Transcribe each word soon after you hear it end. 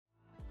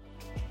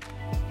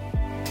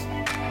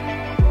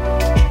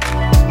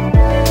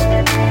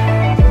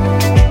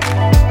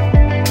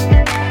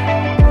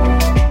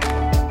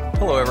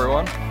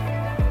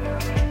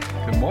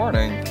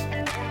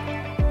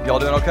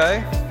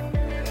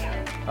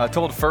I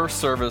told first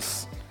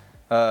service,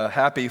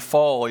 happy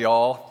fall,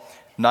 y'all.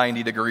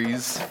 90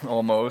 degrees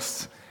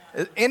almost.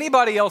 Is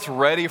anybody else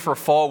ready for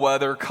fall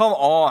weather? Come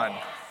on.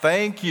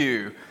 Thank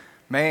you.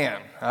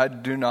 Man, I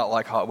do not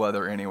like hot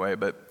weather anyway,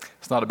 but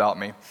it's not about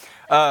me.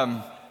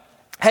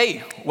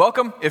 Hey,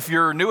 welcome. If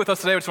you're new with us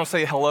today, I just want to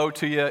say hello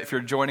to you. If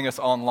you're joining us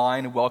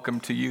online,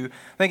 welcome to you.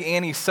 I think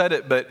Annie said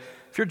it, but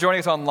if you're joining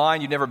us online,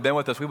 you've never been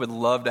with us, we would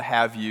love to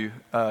have you.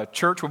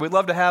 Church, would we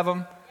love to have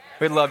them?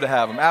 We'd love to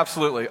have them.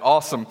 Absolutely.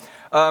 Awesome.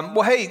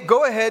 Well, hey,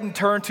 go ahead and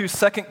turn to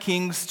 2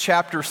 Kings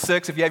chapter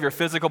 6 if you have your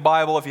physical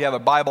Bible, if you have a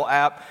Bible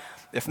app.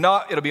 If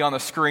not, it'll be on the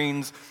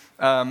screens.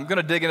 I'm going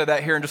to dig into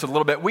that here in just a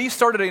little bit. We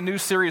started a new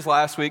series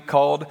last week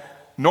called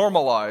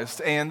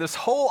Normalized, and this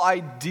whole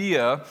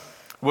idea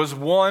was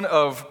one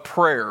of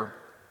prayer.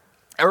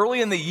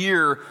 Early in the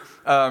year,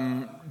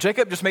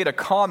 Jacob just made a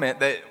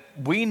comment that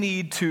we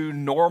need to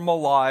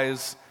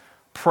normalize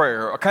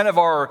prayer. Kind of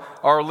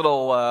our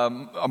little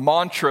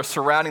mantra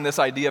surrounding this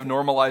idea of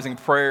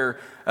normalizing prayer,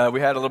 we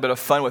had a little bit of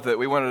fun with it.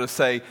 We wanted to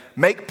say,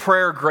 make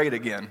prayer great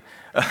again.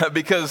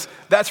 Because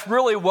that's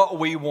really what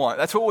we want.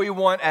 That's what we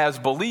want as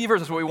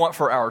believers. That's what we want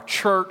for our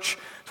church.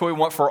 That's what we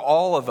want for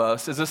all of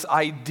us, is this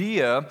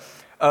idea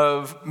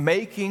of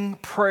making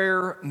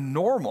prayer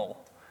normal.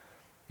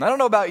 And I don't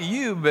know about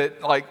you,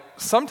 but like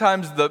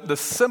sometimes the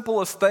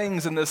simplest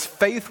things in this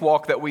faith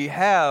walk that we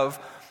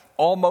have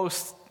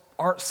almost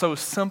aren't so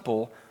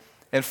simple.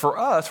 And for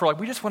us, we're like,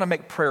 we just want to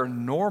make prayer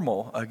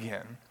normal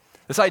again.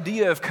 This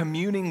idea of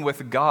communing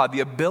with God,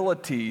 the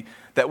ability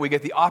that we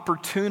get, the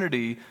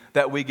opportunity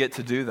that we get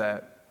to do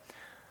that.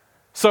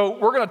 So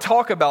we're going to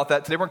talk about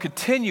that today. We're going to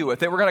continue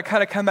with it. We're going to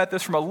kind of come at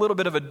this from a little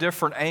bit of a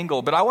different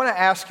angle. But I want to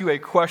ask you a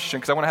question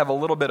because I want to have a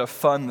little bit of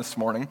fun this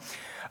morning.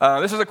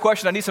 This is a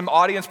question. I need some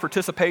audience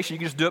participation. You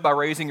can just do it by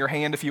raising your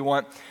hand if you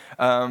want.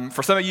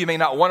 For some of you may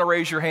not want to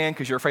raise your hand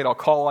because you're afraid I'll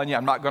call on you.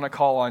 I'm not going to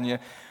call on you.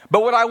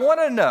 But what I want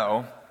to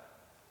know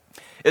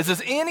is,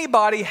 does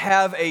anybody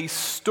have a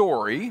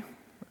story?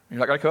 You're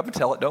not going to come up and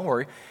tell it, don't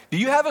worry. Do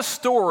you have a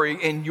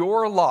story in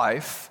your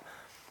life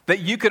that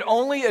you could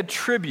only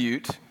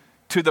attribute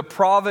to the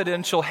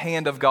providential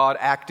hand of God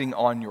acting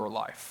on your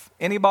life?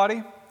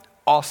 Anybody?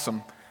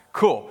 Awesome.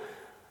 Cool.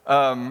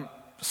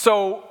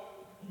 So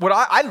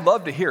I'd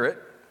love to hear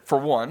it, for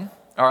one,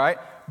 all right?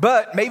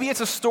 But maybe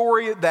it's a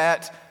story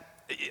that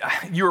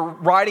you're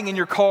riding in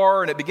your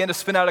car and it began to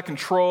spin out of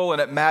control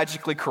and it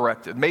magically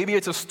corrected. Maybe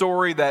it's a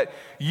story that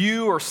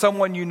you or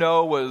someone you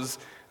know was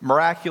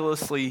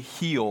miraculously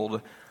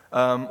healed.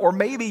 Or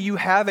maybe you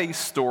have a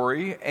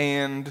story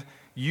and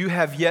you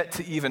have yet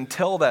to even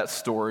tell that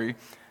story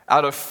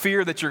out of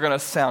fear that you're going to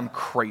sound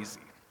crazy.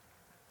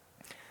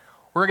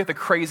 We're going to get the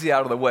crazy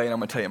out of the way, and I'm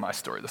going to tell you my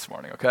story this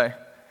morning, okay?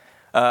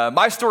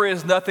 My story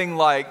is nothing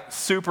like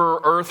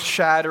super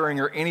earth-shattering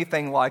or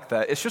anything like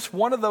that. It's just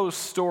one of those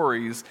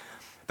stories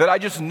that I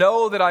just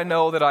know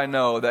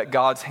that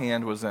God's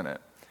hand was in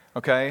it,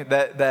 okay?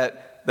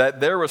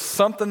 That there was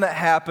something that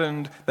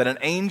happened, that an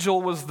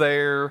angel was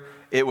there.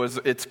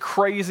 It's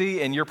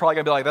crazy, and you're probably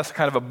going to be like, that's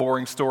kind of a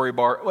boring story,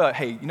 Bart. Well,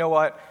 hey, you know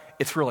what?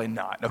 It's really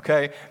not,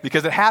 okay?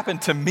 Because it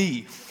happened to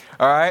me,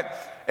 all right?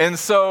 And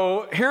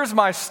so here's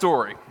my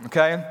story,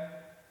 okay?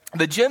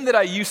 The gym that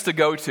I used to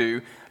go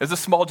to is a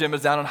small gym.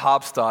 It's down in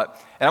Hobstadt.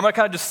 And I'm going to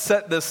kind of just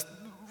set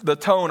the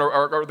tone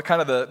or the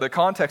kind of the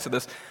context of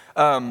this.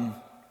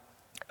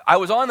 I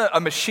was on a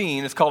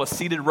machine. It's called a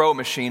seated row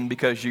machine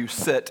because you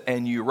sit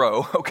and you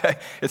row, okay?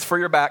 It's for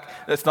your back.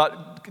 It's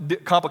not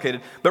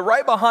complicated. But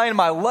right behind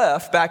my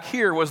left, back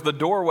here, was the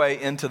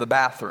doorway into the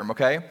bathroom,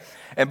 okay?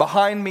 And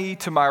behind me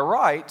to my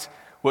right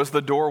was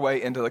the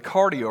doorway into the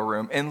cardio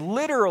room. And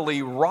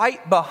literally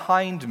right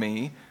behind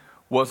me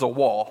was a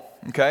wall,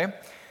 okay?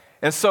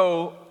 And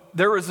so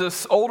there was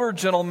this older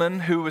gentleman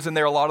who was in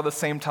there a lot of the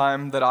same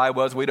time that I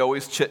was. We'd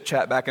always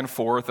chit-chat back and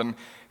forth. And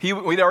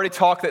we'd already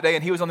talked that day,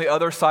 and he was on the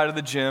other side of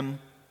the gym.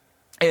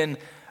 And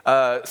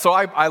so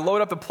I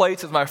load up the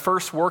plates as my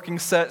first working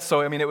set.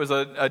 So, I mean, it was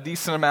a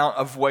decent amount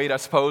of weight, I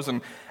suppose.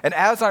 And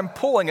as I'm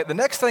pulling it, the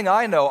next thing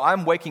I know,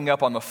 I'm waking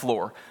up on the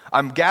floor.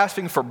 I'm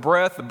gasping for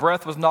breath. The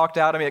breath was knocked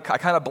out of me. I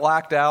kind of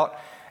blacked out.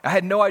 I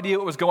had no idea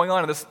what was going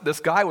on. And this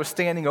guy was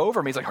standing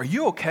over me. He's like, "Are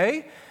you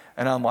okay?"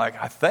 And I'm like,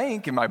 "I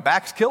think." And my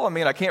back's killing me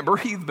and I can't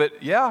breathe,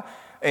 but yeah.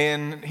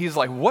 And he's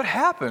like, "What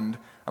happened?"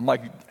 I'm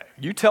like,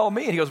 "You tell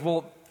me." And he goes,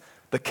 "Well,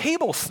 the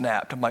cable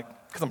snapped." I'm like,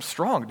 "Because I'm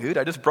strong, dude.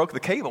 I just broke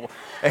the cable."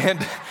 And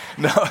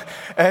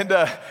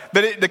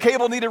the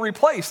cable needed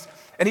replaced.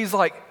 And he's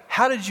like,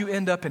 "How did you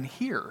end up in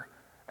here?"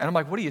 And I'm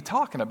like, "What are you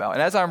talking about?"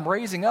 And as I'm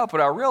raising up,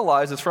 what I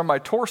realize is from my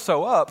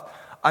torso up,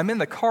 I'm in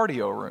the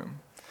cardio room.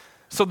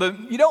 So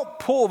you don't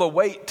pull the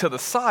weight to the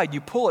side,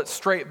 you pull it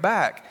straight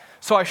back.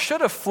 So I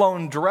should have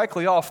flown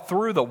directly off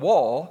through the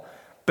wall,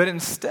 but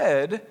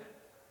instead,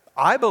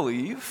 I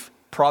believe,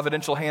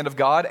 providential hand of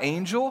God,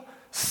 angel,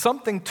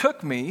 something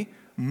took me,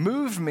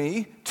 moved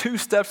me 2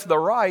 steps to the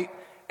right,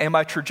 and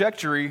my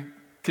trajectory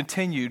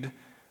continued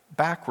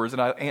backwards,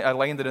 and I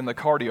landed in the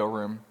cardio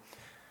room.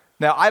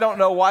 Now, I don't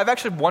know why. I've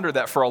actually wondered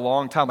that for a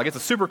long time. Like, it's a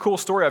super cool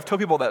story. I've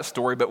told people that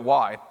story, but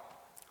why?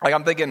 Like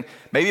I'm thinking,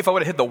 maybe if I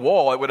would have hit the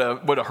wall, it would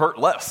have hurt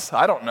less.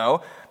 I don't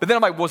know. But then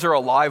I'm like, was there a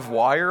live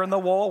wire in the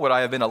wall? Would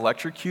I have been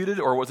electrocuted?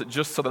 Or was it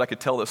just so that I could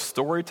tell this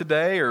story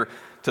today or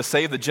to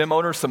save the gym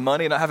owner some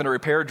money and not having to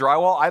repair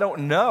drywall? I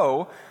don't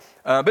know.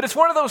 But it's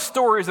one of those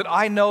stories that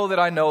I know that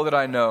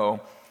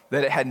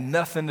it had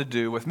nothing to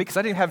do with me because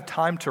I didn't have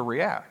time to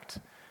react.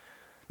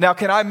 Now,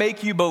 can I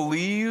make you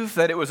believe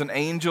that it was an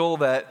angel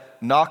that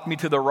knocked me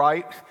to the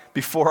right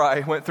before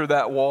I went through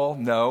that wall?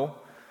 No.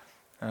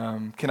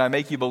 Can I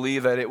make you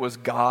believe that it was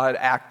God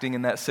acting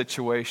in that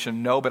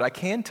situation? No, but I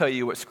can tell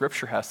you what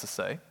Scripture has to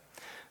say,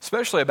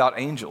 especially about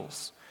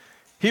angels.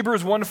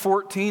 Hebrews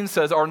 1:14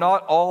 says, "Are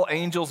not all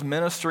angels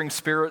ministering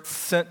spirits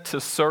sent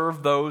to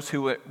serve those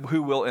who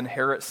will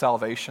inherit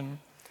salvation?"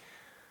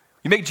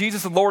 You make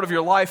Jesus the Lord of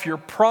your life, you're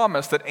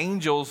promised that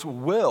angels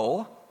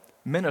will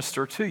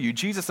minister to you.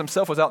 Jesus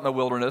himself was out in the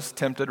wilderness,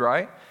 tempted,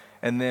 right?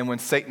 And then when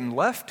Satan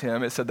left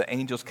him, it said the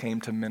angels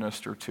came to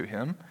minister to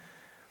him.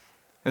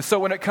 And so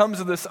when it comes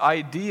to this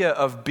idea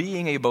of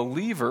being a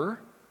believer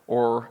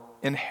or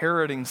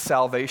inheriting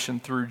salvation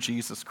through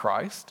Jesus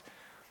Christ,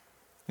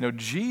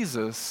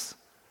 Jesus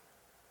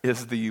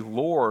is the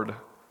Lord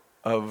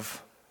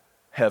of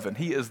heaven.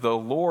 He is the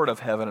Lord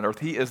of heaven and earth.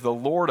 He is the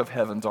Lord of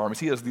heaven's armies.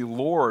 He is the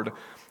Lord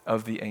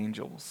of the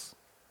angels.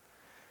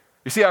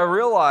 You see, I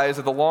realize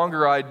that the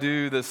longer I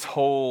do this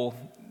whole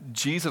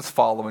Jesus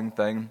following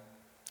thing,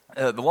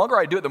 the longer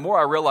I do it, the more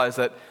I realize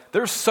that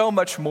there's so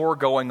much more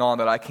going on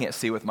that I can't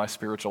see with my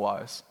spiritual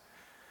eyes.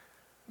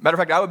 Matter of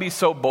fact, I would be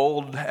so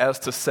bold as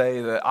to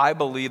say that I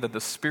believe that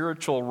the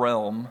spiritual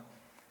realm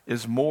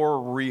is more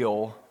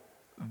real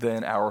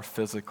than our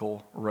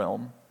physical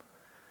realm.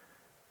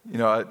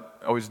 I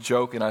always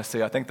joke and I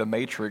say I think The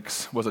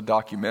Matrix was a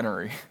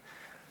documentary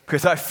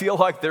because I feel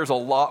like there's a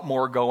lot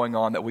more going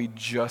on that we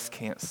just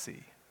can't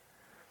see.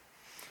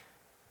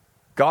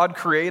 God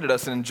created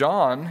us, and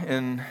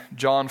in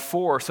John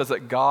 4 says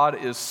that God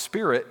is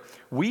spirit.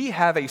 We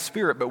have a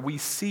spirit, but we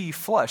see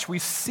flesh. We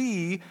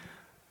see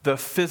the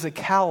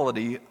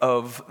physicality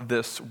of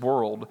this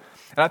world.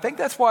 And I think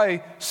that's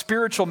why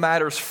spiritual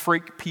matters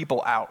freak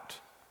people out.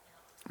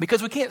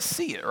 Because we can't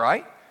see it,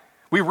 right?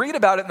 We read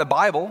about it in the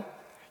Bible.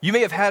 You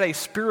may have had a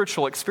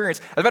spiritual experience.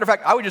 As a matter of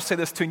fact, I would just say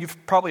this too, and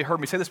you've probably heard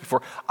me say this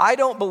before. I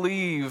don't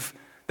believe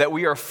that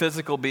we are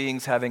physical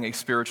beings having a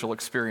spiritual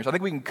experience. I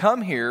think we can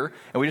come here,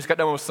 and we just got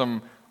done with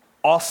some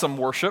awesome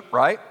worship,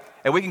 right?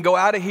 And we can go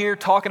out of here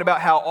talking about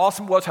how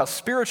awesome it was, how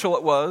spiritual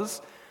it was,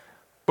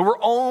 but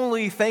we're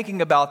only thinking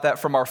about that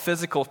from our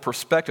physical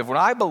perspective. When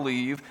I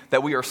believe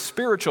that we are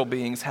spiritual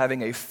beings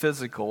having a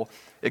physical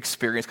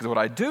experience, because what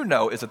I do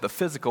know is that the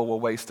physical will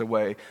waste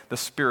away, the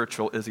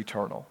spiritual is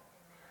eternal.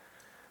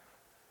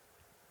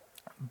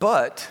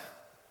 But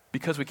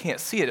because we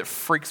can't see it, it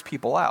freaks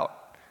people out.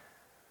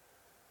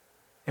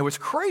 And what's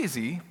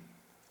crazy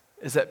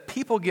is that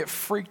people get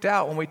freaked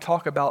out when we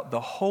talk about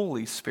the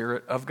Holy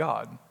Spirit of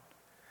God.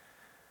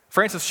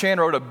 Francis Chan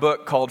wrote a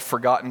book called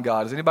Forgotten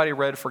God. Has anybody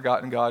read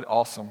Forgotten God?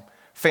 Awesome.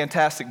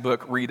 Fantastic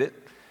book. Read it.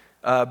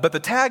 But the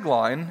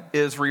tagline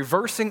is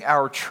reversing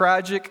our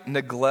tragic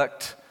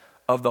neglect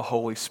of the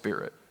Holy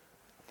Spirit.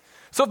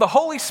 So the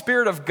Holy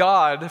Spirit of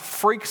God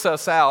freaks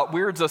us out,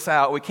 weirds us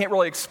out. We can't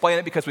really explain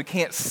it because we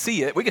can't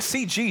see it. We can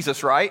see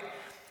Jesus, right?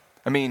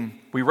 I mean,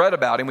 we read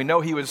about him. We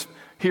know he was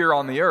here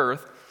on the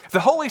earth. If the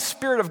Holy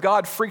Spirit of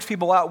God freaks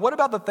people out, what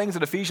about the things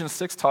that Ephesians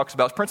 6 talks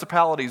about?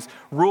 Principalities,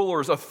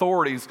 rulers,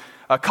 authorities,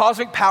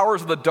 cosmic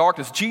powers of the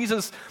darkness.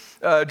 Jesus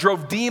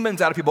drove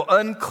demons out of people,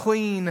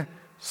 unclean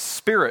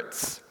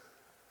spirits.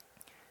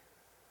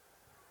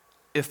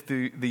 If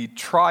the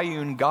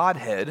triune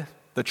Godhead,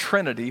 the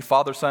Trinity,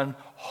 Father, Son,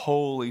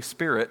 Holy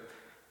Spirit,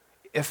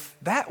 if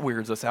that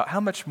weirds us out, how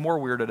much more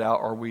weirded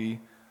out are we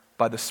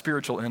by the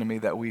spiritual enemy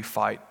that we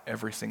fight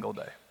every single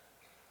day?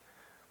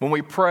 When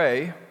we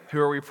pray, who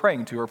are we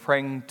praying to? We're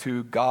praying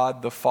to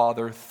God the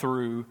Father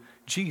through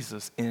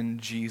Jesus, in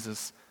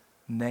Jesus'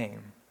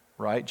 name,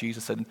 right?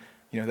 Jesus said,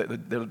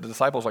 the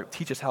disciples are like,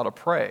 teach us how to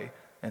pray.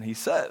 And he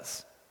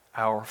says,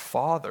 our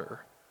Father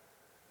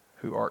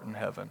who art in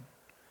heaven.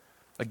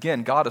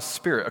 Again, God is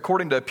spirit.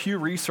 According to Pew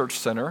Research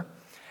Center,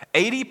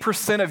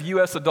 80% of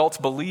U.S. adults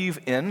believe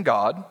in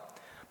God,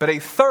 but a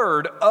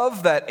third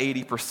of that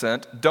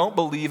 80% don't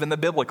believe in the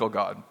biblical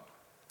God.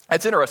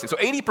 That's interesting. So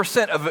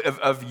 80%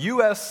 of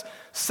U.S.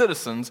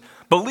 citizens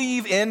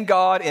believe in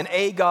God, in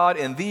a God,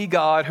 in the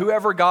God,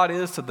 whoever God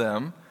is to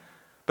them,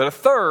 but a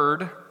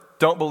third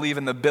don't believe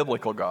in the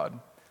biblical God.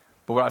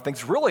 But what I think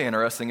is really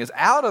interesting is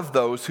out of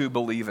those who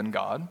believe in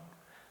God,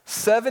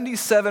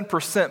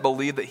 77%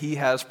 believe that he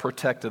has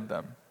protected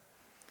them.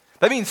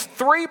 That means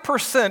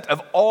 3%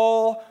 of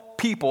all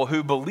people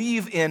who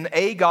believe in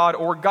a God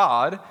or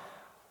God,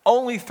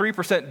 only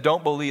 3%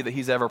 don't believe that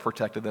he's ever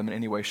protected them in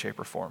any way, shape,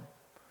 or form.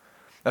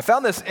 I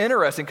found this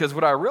interesting because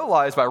what I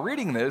realized by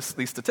reading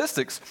these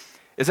statistics,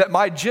 is that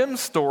my gym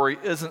story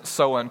isn't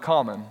so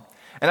uncommon.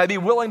 And I'd be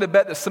willing to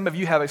bet that some of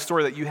you have a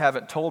story that you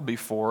haven't told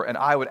before, and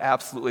I would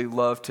absolutely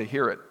love to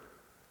hear it.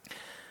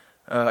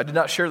 I did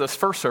not share this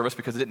first service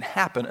because it didn't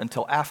happen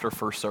until after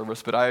first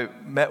service, but I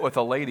met with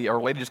a lady.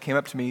 Our lady just came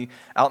up to me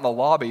out in the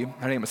lobby.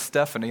 Her name is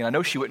Stephanie, and I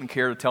know she wouldn't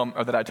care to tell me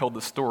or that I told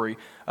the story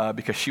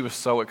because she was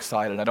so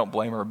excited. I don't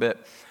blame her a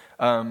bit.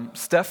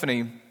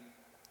 Stephanie,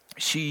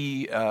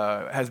 she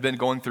has been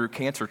going through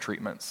cancer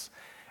treatments,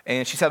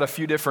 and she's had a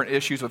few different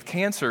issues with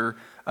cancer,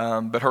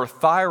 but her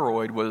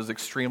thyroid was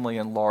extremely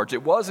enlarged.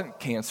 It wasn't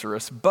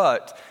cancerous,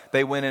 but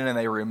they went in and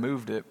they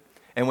removed it.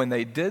 And when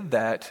they did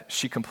that,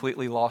 she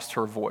completely lost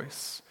her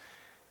voice.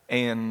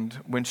 And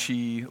when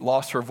she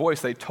lost her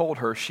voice, they told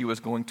her she was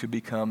going to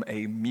become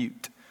a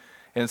mute.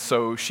 And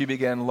so she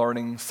began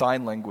learning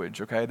sign language,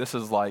 okay? This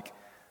was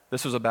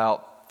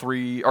about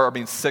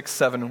 6,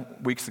 7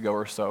 weeks ago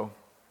or so.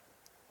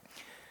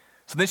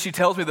 So then she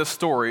tells me this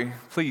story.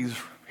 Please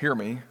hear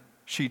me.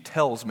 She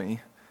tells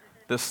me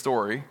this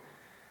story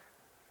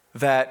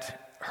that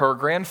her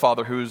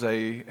grandfather, who's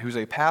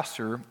a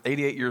pastor,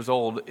 88 years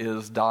old,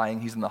 is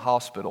dying. He's in the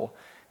hospital.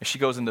 And she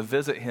goes in to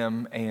visit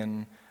him,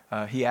 and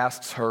he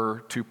asks her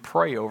to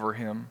pray over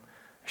him.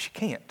 She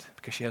can't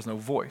because she has no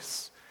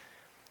voice.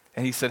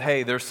 And he said,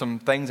 hey, there's some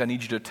things I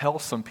need you to tell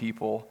some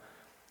people,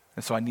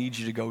 and so I need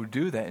you to go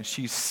do that. And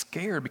she's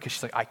scared because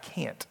she's like, I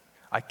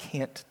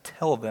can't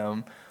tell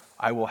them.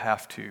 I will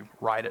have to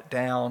write it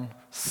down,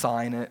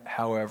 sign it,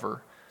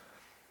 however.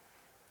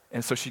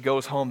 And so she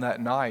goes home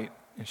that night,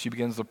 and she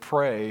begins to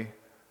pray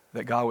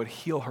that God would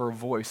heal her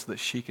voice so that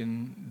she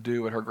can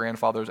do what her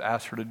grandfather's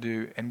asked her to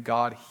do. And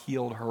God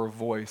healed her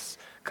voice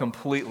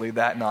completely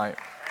that night.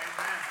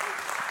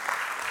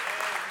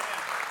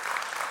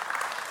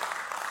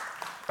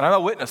 And I'm a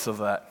witness of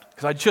that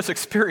because I just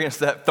experienced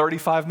that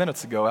 35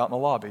 minutes ago out in the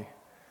lobby.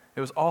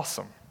 It was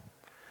awesome.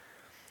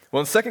 Well,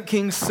 in 2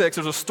 Kings 6,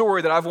 there's a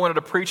story that I've wanted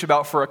to preach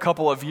about for a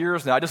couple of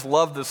years now. I just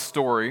love this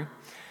story.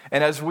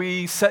 And as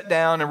we sat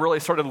down and really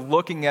started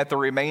looking at the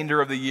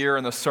remainder of the year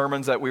and the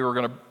sermons that we were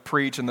going to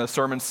preach in the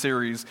sermon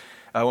series,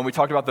 when we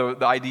talked about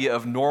the idea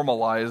of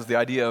normalize, the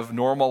idea of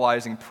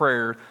normalizing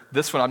prayer,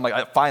 this one I'm like,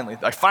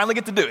 I finally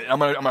get to do it. I'm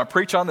going to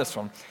preach on this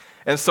one.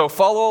 And so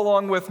follow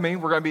along with me.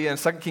 We're going to be in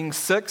 2 Kings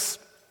 6,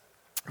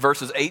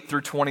 verses 8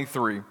 through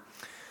 23.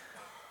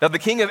 Now the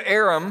king of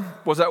Aram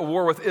was at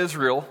war with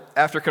Israel.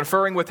 After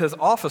conferring with his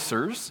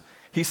officers,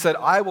 he said,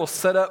 I will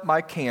set up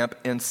my camp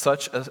in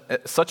such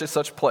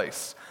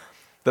place.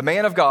 The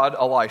man of God,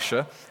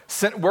 Elisha,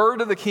 sent word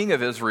to the king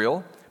of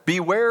Israel,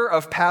 beware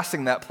of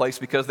passing that place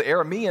because the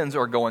Arameans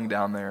are going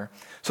down there.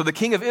 So the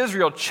king of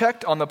Israel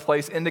checked on the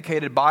place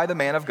indicated by the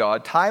man of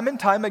God. Time and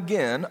time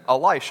again,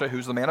 Elisha,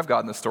 who's the man of God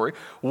in this story,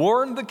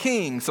 warned the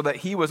king so that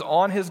he was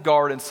on his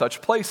guard in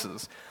such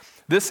places.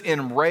 This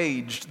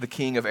enraged the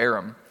king of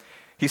Aram.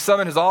 He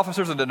summoned his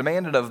officers and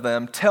demanded of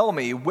them, tell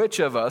me which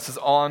of us is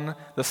on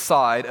the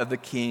side of the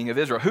king of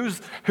Israel.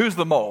 Who's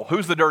the mole?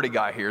 Who's the dirty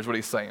guy here is what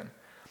he's saying.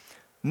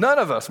 None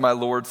of us, my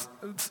lord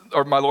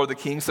the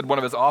king, said one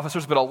of his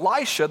officers, but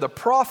Elisha, the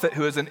prophet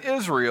who is in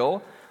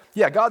Israel,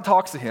 God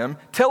talks to him,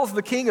 tells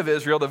the king of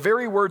Israel the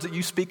very words that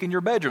you speak in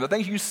your bedroom. The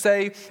things you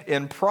say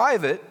in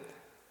private,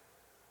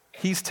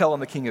 he's telling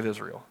the king of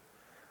Israel.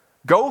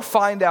 Go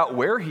find out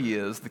where he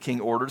is, the king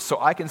ordered, so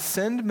I can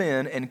send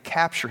men and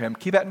capture him.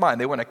 Keep that in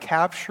mind. They want to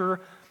capture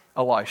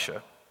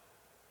Elisha.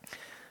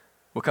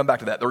 We'll come back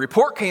to that. The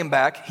report came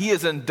back. He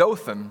is in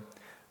Dothan.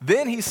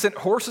 Then he sent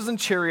horses and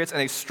chariots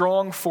and a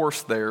strong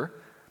force there.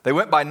 They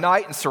went by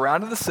night and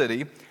surrounded the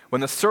city. When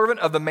the servant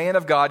of the man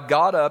of God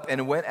got up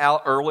and went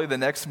out early the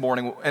next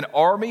morning, an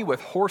army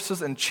with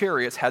horses and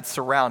chariots had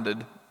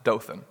surrounded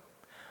Dothan.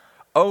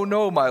 Oh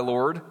no, my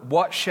lord,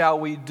 what shall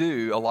we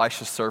do?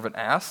 Elisha's servant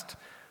asked.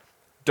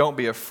 Don't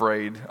be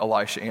afraid,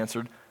 Elisha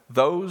answered.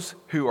 Those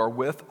who are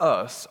with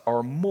us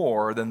are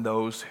more than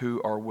those who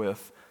are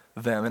with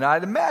them. And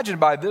I'd imagine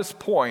by this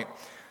point,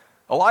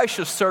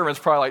 Elisha's servant's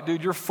probably like,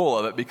 dude, you're full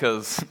of it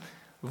because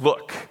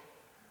look,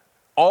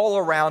 all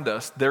around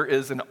us there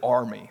is an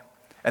army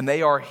and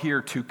they are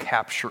here to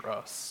capture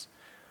us.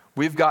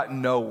 We've got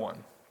no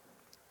one.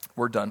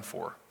 We're done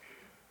for.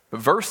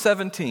 But verse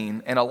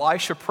 17, and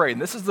Elisha prayed,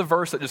 and this is the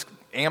verse that just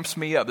amps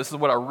me up. This is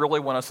what I really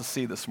want us to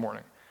see this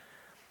morning.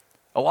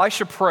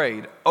 Elisha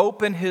prayed,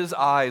 open his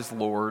eyes,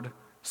 Lord,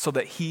 so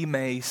that he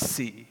may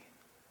see.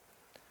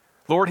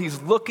 Lord,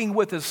 he's looking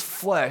with his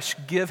flesh.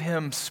 Give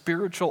him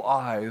spiritual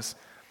eyes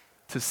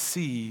to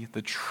see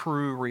the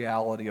true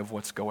reality of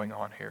what's going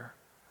on here.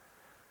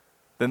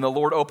 Then the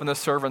Lord opened the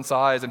servant's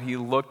eyes, and he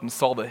looked and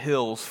saw the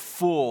hills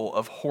full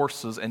of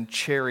horses and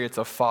chariots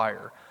of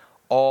fire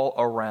all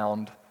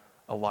around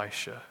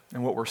Elisha.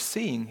 And what we're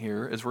seeing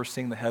here is we're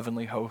seeing the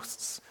heavenly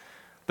hosts,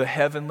 the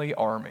heavenly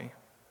army,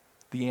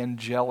 the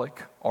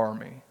angelic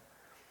army.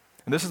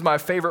 And this is my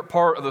favorite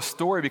part of the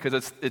story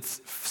because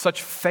it's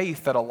such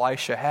faith that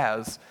Elisha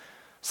has.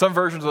 Some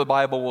versions of the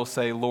Bible will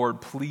say,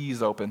 Lord,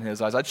 please open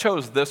his eyes. I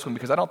chose this one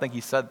because I don't think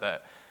he said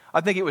that. I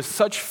think it was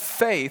such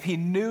faith. He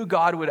knew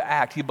God would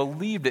act. He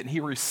believed it and he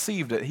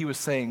received it. He was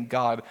saying,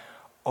 God,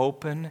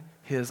 open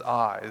his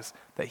eyes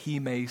that he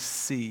may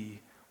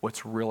see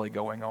what's really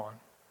going on.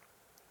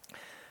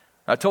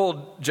 I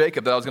told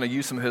Jacob that I was going to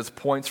use some of his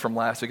points from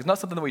last week. It's not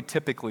something that we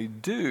typically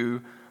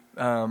do,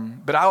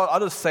 but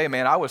I'll just say,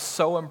 man, I was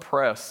so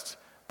impressed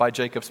by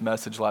Jacob's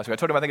message last week. I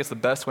told him I think it's the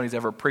best one he's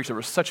ever preached. There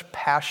was such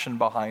passion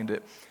behind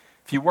it.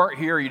 If you weren't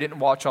here, you didn't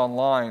watch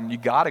online, you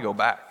got to go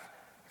back.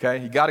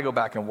 Okay, you got to go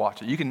back and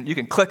watch it. You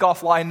can click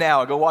offline now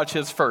and go watch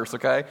his first.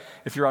 Okay,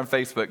 if you're on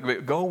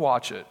Facebook, go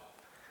watch it.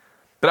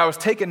 But I was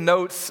taking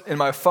notes in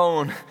my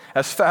phone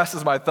as fast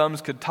as my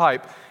thumbs could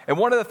type. And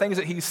one of the things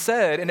that he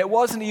said, and it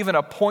wasn't even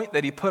a point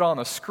that he put on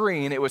the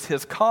screen, it was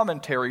his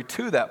commentary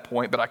to that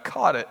point, but I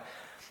caught it.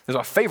 It was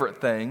my favorite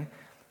thing.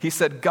 He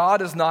said,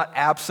 God is not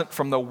absent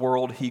from the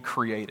world he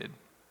created.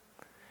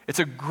 It's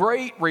a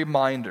great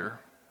reminder.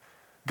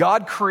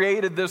 God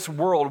created this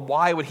world.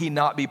 Why would he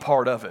not be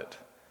part of it?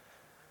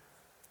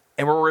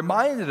 And we're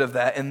reminded of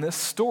that in this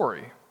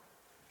story.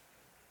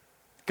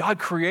 God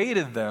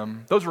created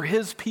them. Those were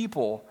his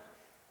people.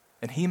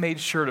 And he made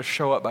sure to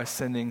show up by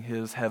sending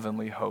his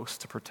heavenly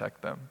host to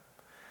protect them.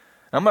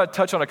 Now, I'm going to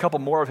touch on a couple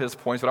more of his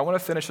points, but I want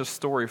to finish the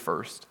story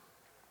first.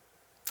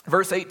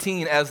 Verse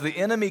 18, as the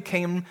enemy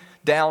came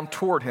down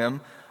toward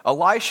him,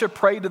 Elisha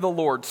prayed to the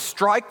Lord,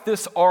 strike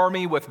this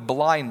army with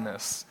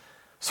blindness.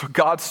 So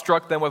God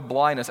struck them with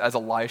blindness as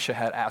Elisha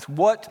had asked.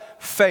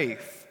 What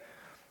faith?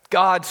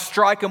 God,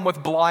 strike them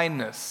with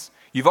blindness.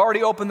 You've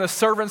already opened the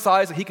servant's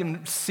eyes that he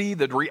can see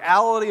the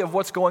reality of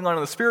what's going on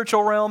in the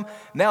spiritual realm.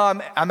 Now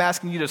I'm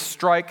asking you to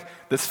strike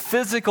this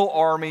physical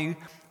army,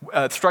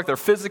 strike their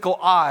physical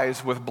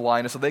eyes with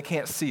blindness so they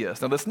can't see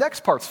us. Now this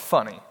next part's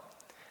funny.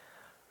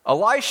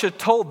 Elisha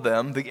told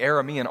them, the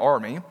Aramean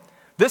army,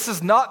 this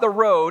is not the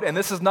road and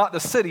this is not the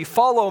city.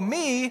 Follow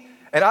me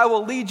and I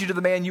will lead you to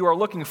the man you are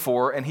looking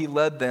for. And he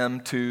led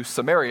them to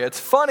Samaria. It's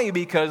funny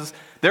because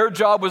their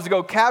job was to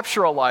go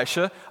capture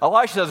Elisha.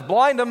 Elisha says,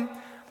 blind him.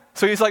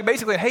 So he's like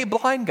basically, hey,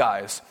 blind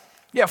guys,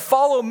 yeah,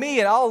 follow me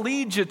and I'll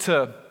lead you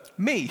to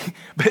me,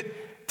 but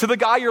to the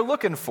guy you're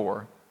looking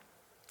for.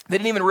 They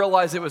didn't even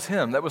realize it was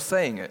him that was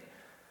saying it.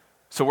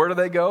 So where do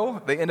they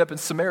go? They end up in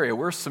Samaria.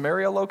 Where's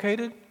Samaria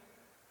located?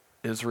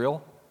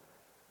 Israel.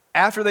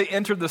 After they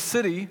entered the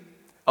city,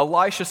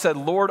 Elisha said,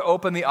 Lord,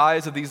 open the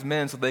eyes of these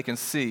men so they can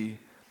see.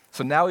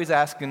 So now he's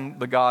asking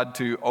the God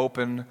to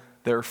open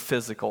their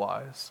physical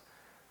eyes.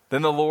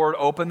 Then the Lord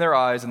opened their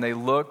eyes and they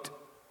looked,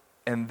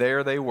 and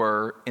there they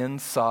were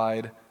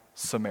inside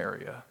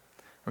Samaria.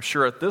 I'm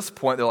sure at this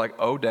point they're like,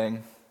 oh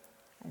dang,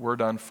 we're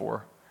done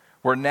for.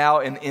 We're now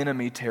in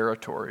enemy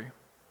territory.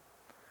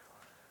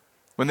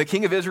 When the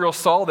king of Israel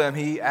saw them,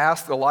 he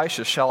asked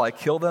Elisha, shall I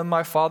kill them,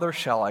 my father?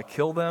 Shall I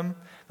kill them?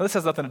 Now, this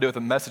has nothing to do with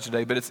the message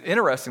today, but it's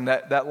interesting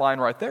that line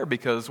right there,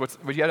 because what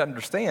you have to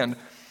understand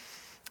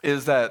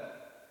is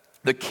that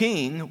the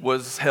king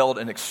was held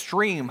in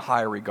extreme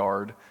high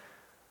regard,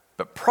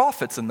 but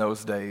prophets in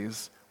those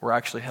days were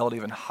actually held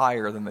even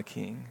higher than the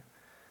king.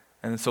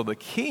 And so the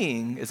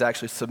king is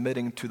actually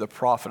submitting to the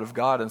prophet of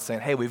God and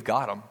saying, hey, we've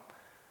got him.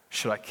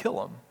 Should I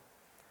kill him?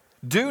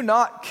 Do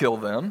not kill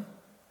them,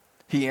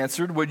 he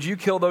answered. Would you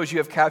kill those you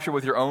have captured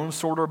with your own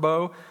sword or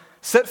bow?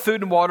 Set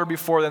food and water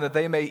before them that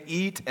they may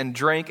eat and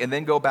drink and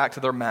then go back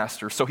to their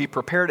master. So he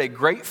prepared a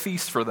great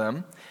feast for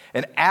them.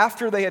 And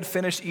after they had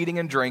finished eating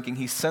and drinking,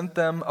 he sent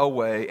them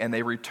away and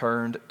they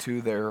returned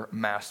to their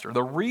master.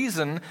 The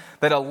reason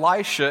that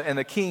Elisha and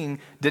the king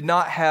did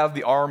not have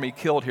the army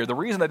killed here, the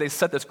reason that they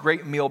set this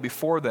great meal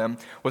before them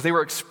was they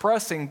were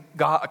expressing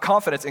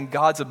confidence in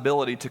God's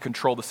ability to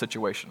control the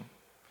situation.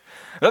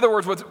 In other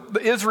words,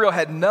 Israel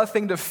had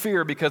nothing to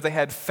fear because they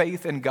had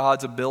faith in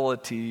God's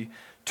ability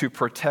to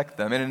protect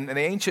them. And in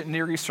the ancient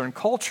Near Eastern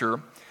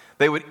culture,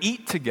 they would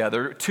eat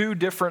together, two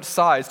different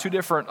sides, two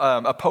different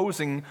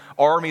opposing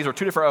armies or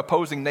two different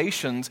opposing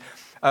nations.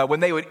 When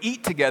they would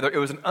eat together, it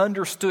was an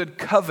understood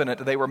covenant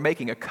that they were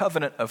making, a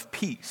covenant of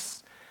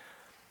peace.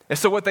 And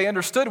so what they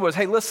understood was,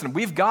 hey, listen,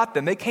 we've got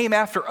them. They came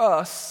after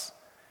us.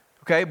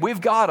 Okay, we've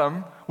got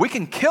them. We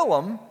can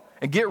kill them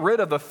and get rid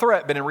of the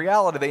threat. But in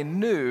reality, they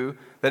knew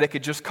that it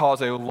could just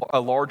cause a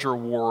larger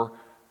war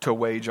to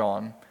wage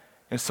on.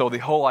 And so the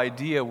whole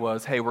idea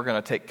was, hey, we're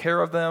going to take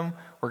care of them.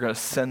 We're going to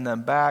send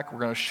them back. We're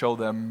going to show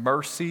them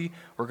mercy.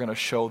 We're going to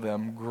show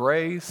them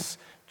grace,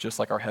 just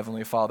like our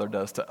Heavenly Father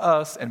does to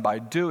us. And by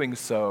doing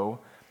so,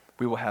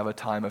 we will have a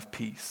time of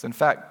peace. In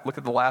fact, look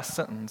at the last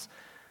sentence.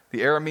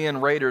 The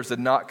Aramean raiders did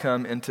not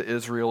come into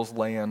Israel's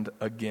land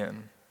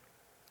again.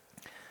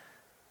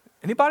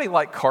 Anybody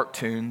like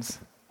cartoons?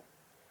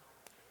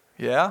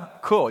 Yeah?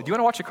 Cool. Do you want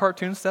to watch a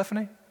cartoon,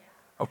 Stephanie?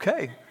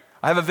 Okay.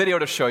 I have a video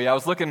to show you.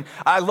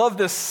 I love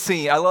this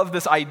scene. I love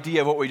this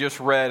idea of what we just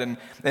read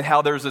and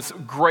how there's this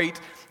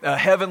great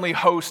heavenly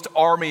host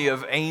army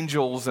of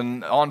angels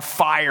and on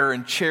fire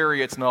and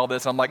chariots and all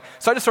this. So I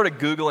just started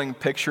Googling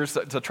pictures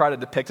to try to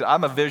depict it.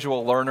 I'm a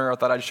visual learner. I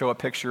thought I'd show a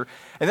picture.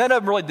 And that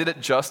never really did it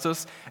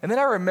justice. And then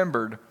I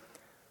remembered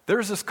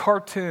there's this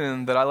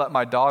cartoon that I let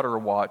my daughter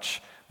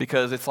watch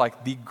because it's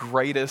like the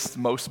greatest,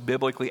 most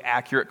biblically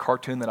accurate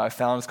cartoon that I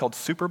found. It's called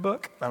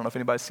Superbook. I don't know if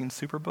anybody's seen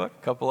Superbook.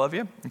 A couple of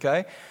you,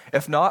 okay?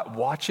 If not,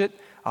 watch it.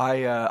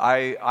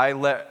 I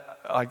let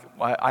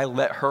I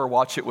let her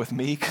watch it with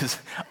me because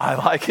I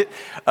like it.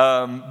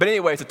 But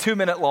anyway, it's a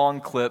 2-minute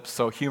long clip,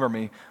 so humor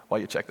me while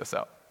you check this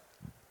out.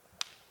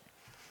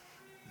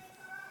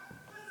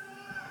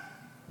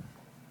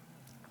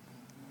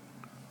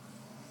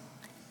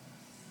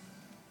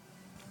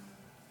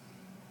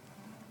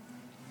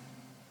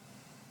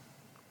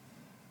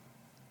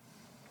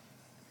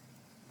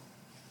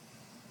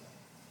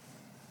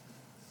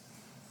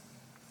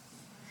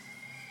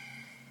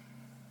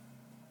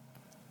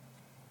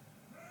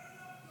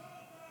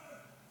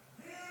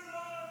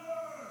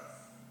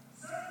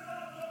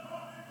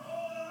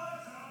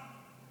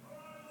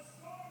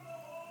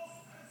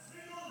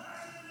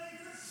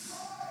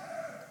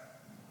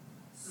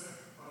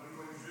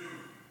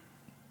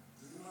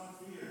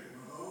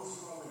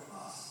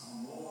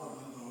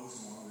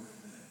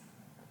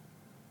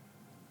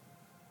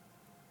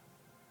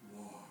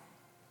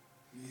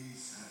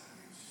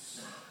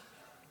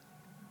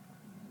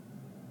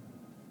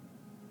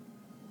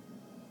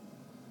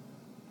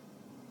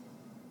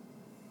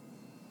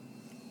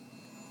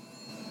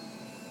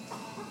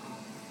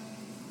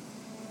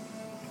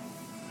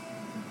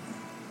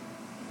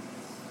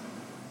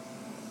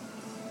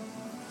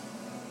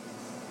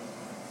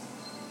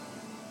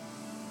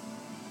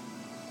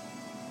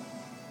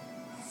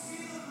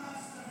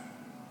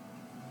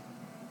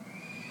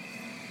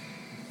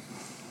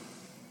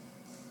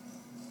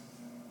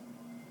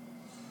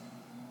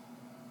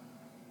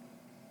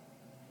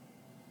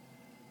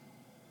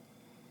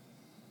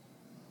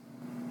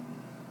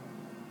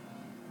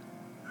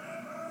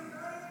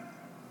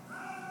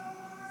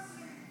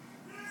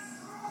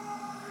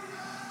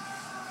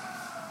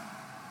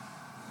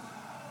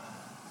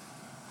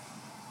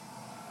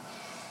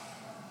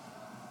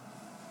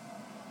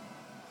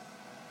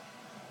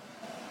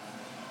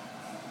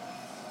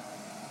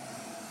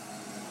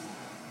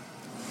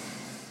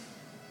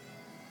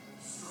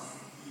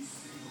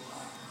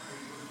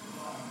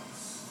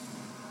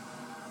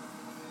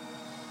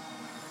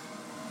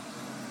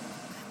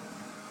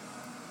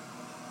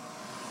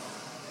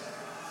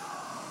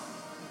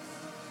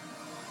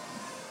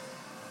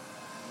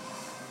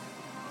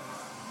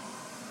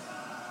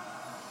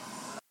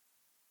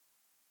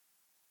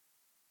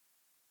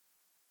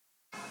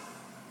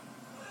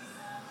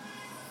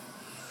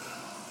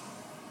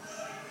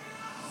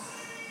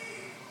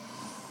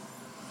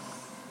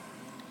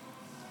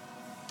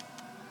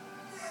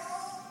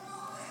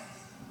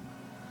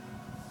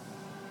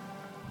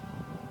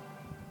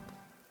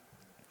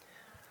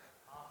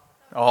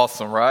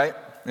 Awesome, right?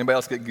 Anybody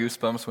else get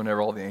goosebumps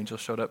whenever all the angels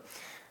showed up?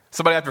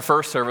 Somebody after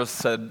first service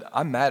said,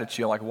 "I'm mad at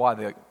you." I'm like, "Why?"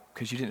 They're like,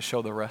 "Because you didn't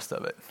show the rest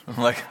of it."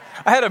 I'm like,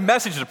 I had a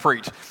message to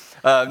preach.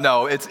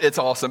 No, it's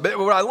awesome. But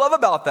what I love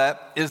about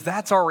that is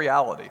that's our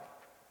reality.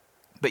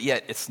 But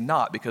yet it's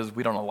not, because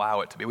we don't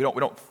allow it to be. We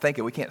don't think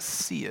it. We can't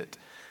see it.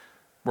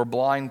 We're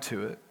blind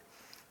to it.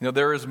 You know,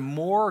 there is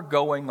more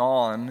going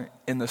on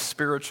in the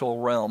spiritual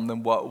realm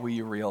than what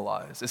we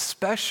realize,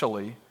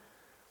 especially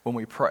when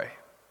we pray.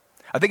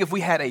 I think if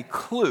we had a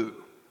clue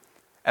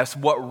as to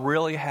what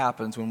really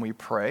happens when we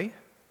pray,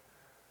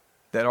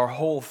 that our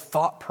whole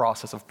thought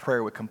process of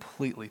prayer would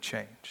completely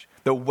change.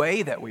 The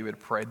way that we would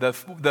pray, the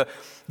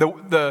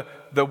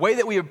way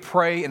that we would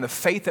pray and the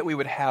faith that we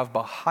would have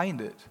behind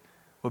it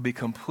would be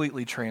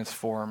completely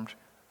transformed.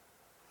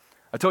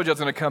 I told you I was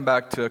going to come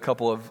back to a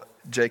couple of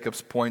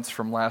Jacob's points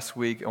from last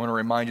week. I want to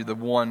remind you that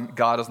one,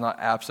 God is not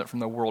absent from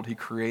the world he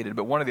created.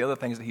 But one of the other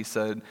things that he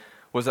said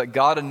was that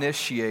God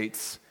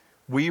initiates,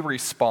 we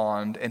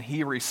respond, and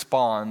he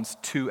responds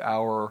to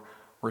our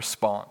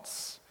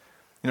response.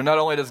 You know, not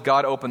only does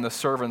God open the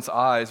servant's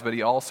eyes, but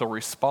he also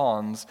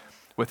responds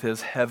with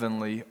his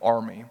heavenly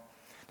army.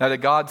 Now,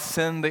 did God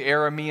send the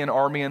Aramean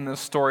army in this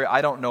story?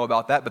 I don't know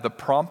about that, but the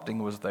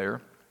prompting was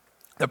there.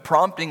 The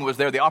prompting was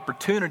there. The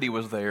opportunity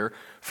was there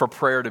for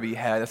prayer to be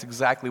had. That's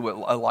exactly what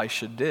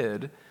Elisha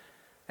did.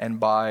 And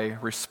by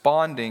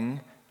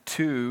responding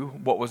to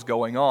what was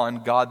going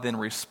on, God then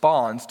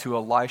responds to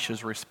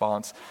Elisha's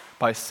response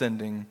by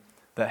sending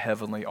that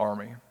heavenly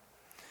army.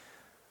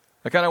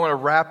 I kind of want to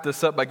wrap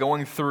this up by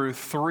going through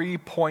 3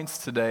 points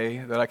today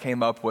that I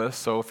came up with.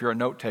 So if you're a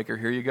note taker,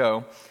 here you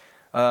go.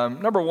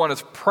 Number one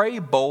is pray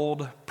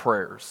bold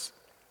prayers.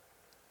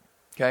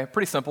 Okay,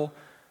 pretty simple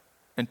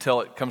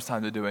until it comes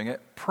time to doing it.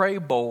 Pray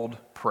bold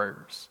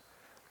prayers.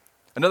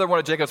 Another one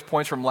of Jacob's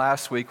points from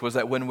last week was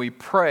that when we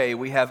pray,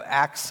 we have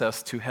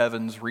access to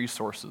heaven's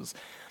resources.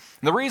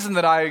 And the reason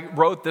that I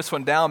wrote this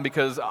one down,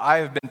 because I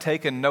have been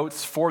taking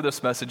notes for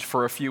this message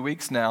for a few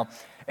weeks now,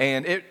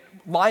 and it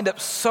lined up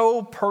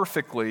so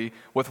perfectly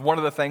with one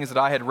of the things that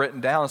I had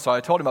written down, so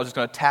I told him I was just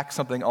going to tack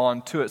something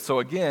on to it. So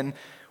again,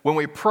 when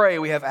we pray,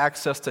 we have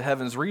access to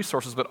heaven's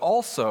resources, but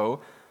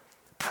also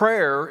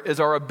prayer is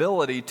our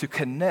ability to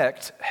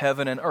connect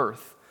heaven and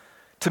earth,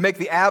 to make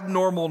the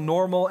abnormal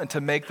normal and to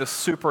make the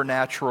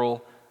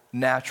supernatural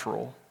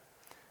natural.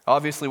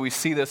 Obviously, we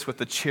see this with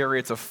the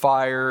chariots of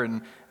fire,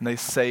 and they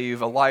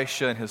save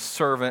Elisha and his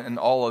servant and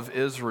all of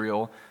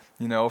Israel.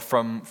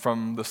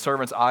 from the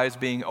servants' eyes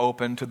being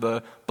open to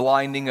the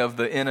blinding of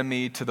the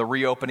enemy to the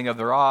reopening of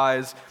their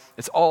eyes.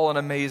 It's all an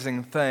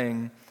amazing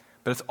thing,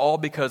 but it's all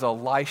because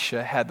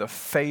Elisha had the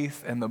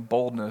faith and the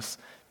boldness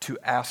to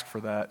ask for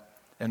that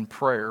in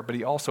prayer, but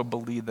he also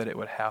believed that it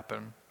would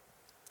happen.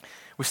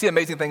 We see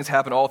amazing things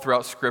happen all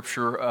throughout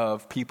Scripture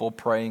of people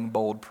praying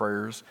bold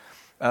prayers.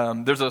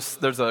 There's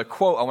a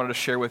quote I wanted to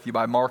share with you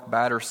by Mark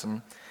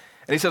Batterson,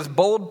 and he says,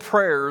 "Bold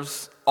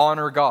prayers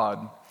honor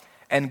God,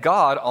 and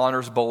God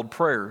honors bold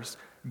prayers.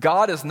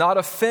 God is not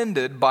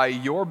offended by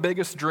your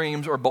biggest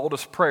dreams or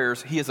boldest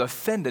prayers. He is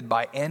offended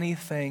by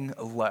anything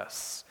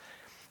less.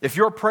 If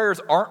your prayers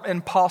aren't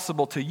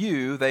impossible to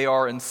you, they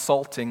are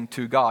insulting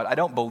to God." I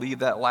don't believe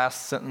that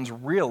last sentence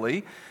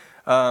really,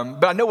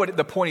 but I know what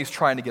the point he's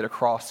trying to get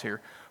across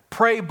here.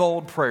 Pray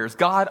bold prayers.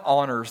 God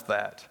honors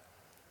that.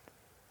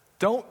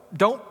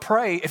 Don't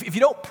pray. If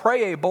you don't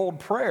pray a bold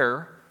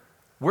prayer,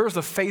 where's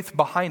the faith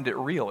behind it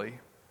really?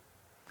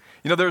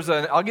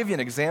 I'll give you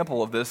an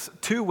example of this.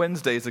 2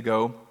 Wednesdays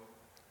ago,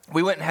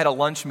 we went and had a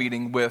lunch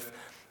meeting with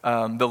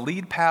the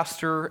lead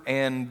pastor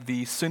and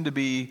the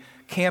soon-to-be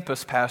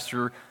campus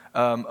pastor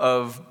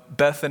of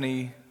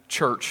Bethany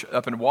Church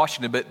up in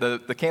Washington, but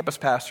the campus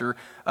pastor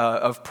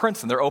of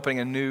Princeton. They're opening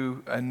a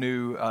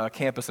new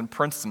campus in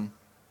Princeton.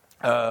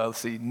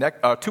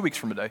 2 weeks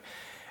from today.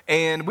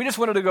 And we just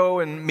wanted to go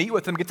and meet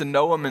with them, get to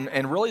know them,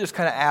 and really just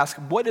kind of ask,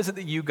 what is it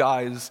that you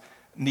guys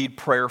need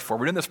prayer for?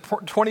 We're doing this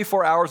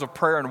 24 hours of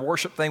prayer and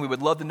worship thing. We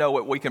would love to know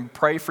what we can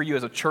pray for you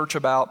as a church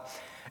about.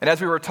 And as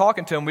we were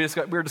talking to him, we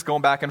were just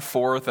going back and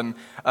forth. And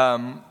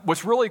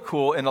what's really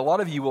cool, and a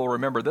lot of you will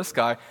remember this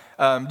guy.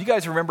 Do you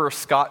guys remember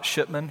Scott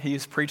Shipman?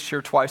 He's preached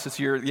here twice this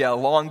year. Yeah,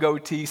 long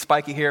goatee,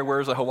 spiky hair,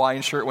 wears a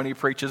Hawaiian shirt when he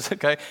preaches.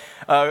 Okay,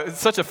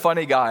 such a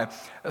funny guy.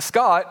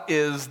 Scott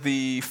is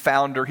the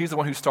founder. He's the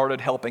one who started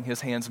Helping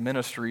His Hands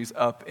Ministries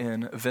up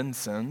in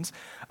Vincennes.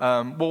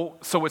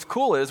 So what's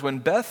cool is when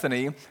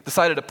Bethany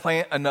decided to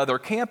plant another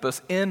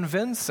campus in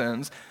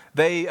Vincennes,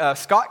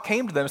 Scott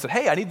came to them and said,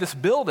 "Hey, I need this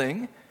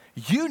building.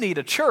 You need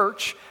a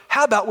church.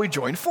 How about we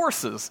join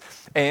forces?"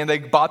 And they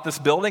bought this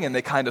building and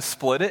they kind of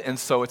split it, and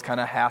so it's kind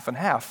of half and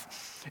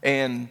half.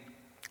 And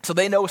so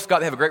they know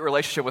Scott, they have a great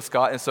relationship with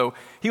Scott, and so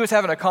he was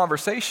having a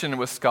conversation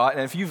with Scott,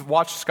 and if you've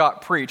watched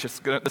Scott preach, this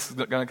is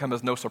going to come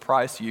as no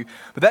surprise to you,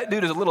 but that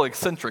dude is a little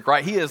eccentric,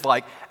 right? He is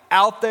like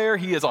out there,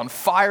 he is on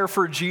fire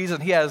for Jesus,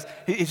 and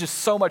he's just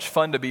so much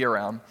fun to be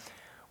around.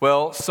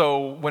 Well,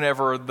 so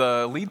whenever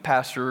the lead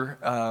pastor,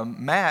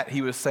 Matt,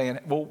 he was saying,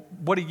 "Well,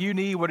 what do you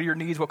need? What are your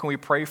needs? What can we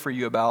pray for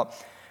you about?"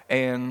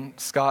 And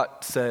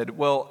Scott said,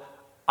 "Well,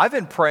 I've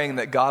been praying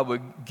that God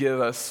would give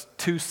us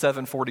 2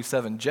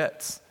 747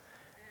 jets."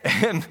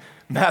 And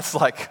Matt's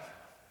like,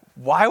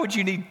 "Why would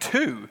you need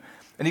 2?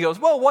 And he goes,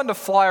 "Well, one to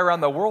fly around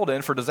the world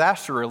in for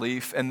disaster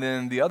relief, and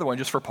then the other one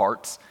just for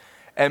parts."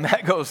 And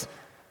Matt goes,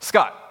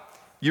 "Scott,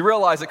 you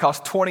realize it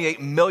costs $28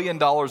 million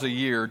a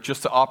year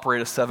just to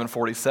operate a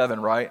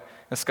 747, right?"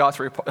 And Scott's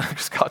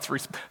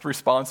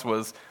response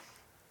was,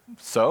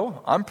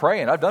 "So, I'm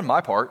praying. I've done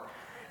my part."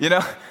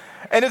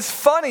 And it's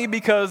funny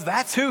because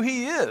that's who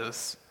he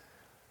is.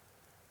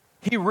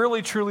 He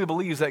really, truly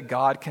believes that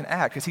God can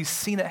act because he's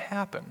seen it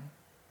happen.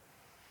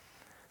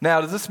 Now,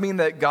 does this mean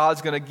that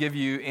God's going to give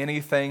you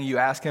anything you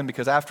ask him?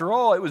 Because after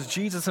all, it was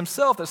Jesus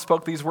himself that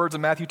spoke these words in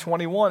Matthew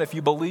 21. If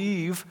you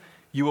believe,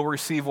 you will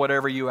receive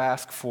whatever you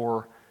ask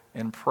for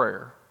in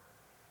prayer.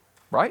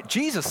 Right?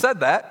 Jesus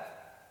said that.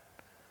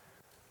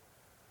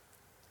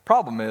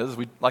 Problem is,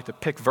 we like to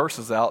pick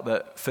verses out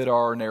that fit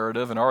our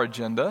narrative and our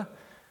agenda.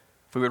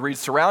 If we would read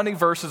surrounding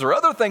verses or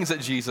other things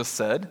that Jesus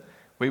said,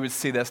 we would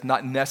see that's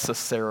not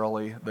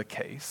necessarily the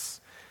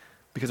case.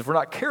 Because if we're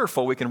not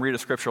careful, we can read a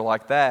scripture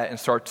like that and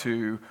start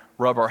to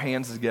rub our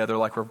hands together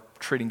like we're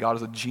treating God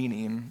as a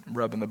genie and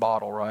rubbing the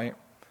bottle, right?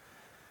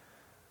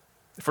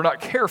 If we're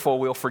not careful,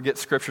 we'll forget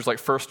scriptures like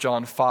 1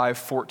 John 5,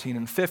 14,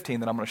 and 15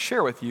 that I'm going to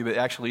share with you, but it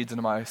actually leads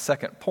into my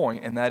second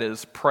point, and that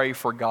is pray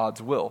for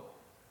God's will.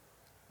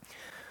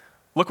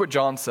 Look what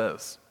John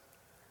says.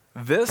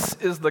 "This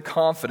is the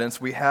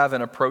confidence we have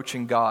in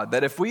approaching God,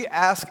 that if we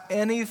ask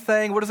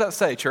anything," what does that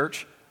say,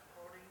 church?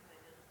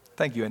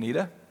 Thank you,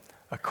 Anita.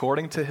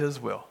 According to his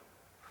will.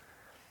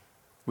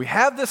 We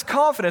have this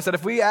confidence that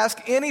if we ask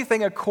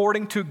anything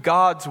according to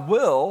God's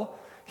will,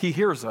 he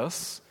hears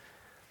us.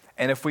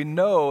 And if we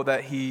know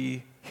that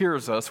he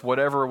hears us,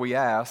 whatever we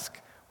ask,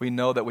 we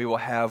know that we will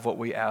have what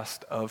we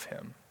asked of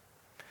him.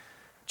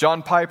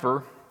 John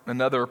Piper,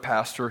 another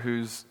pastor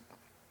he's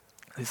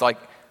like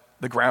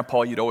the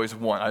grandpa you'd always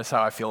want. That's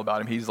how I feel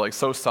about him. He's like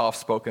so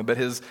soft-spoken, but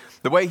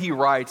the way he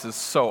writes is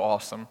so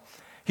awesome.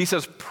 He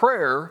says,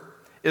 "Prayer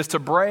is to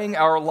bring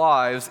our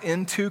lives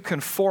into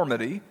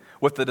conformity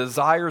with the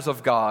desires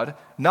of God,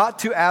 not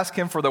to ask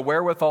him for the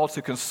wherewithal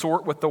to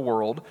consort with the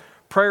world.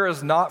 Prayer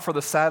is not for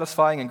the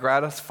satisfying and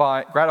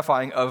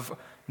gratifying of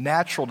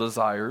natural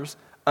desires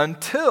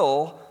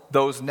until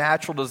those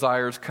natural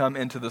desires come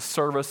into the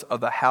service of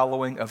the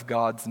hallowing of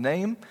God's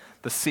name,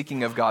 the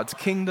seeking of God's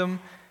kingdom,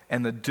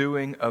 and the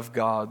doing of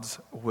God's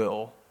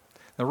will."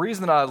 The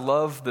reason that I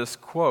love this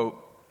quote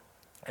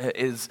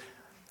does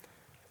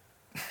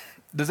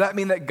that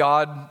mean that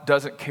God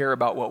doesn't care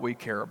about what we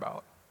care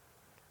about?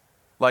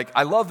 Like,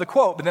 I love the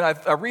quote, but then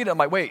I read it, I'm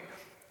like, wait,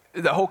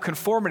 the whole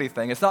conformity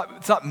thing, it's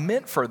not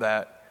meant for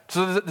that.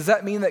 So does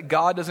that mean that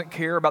God doesn't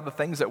care about the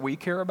things that we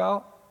care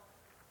about?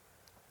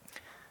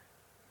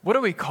 What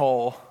do we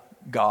call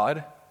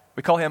God?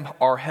 We call him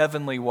our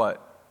heavenly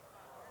what?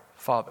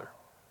 Father.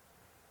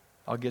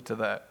 I'll get to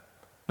that.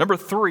 Number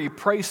 3,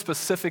 pray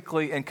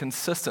specifically and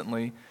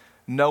consistently,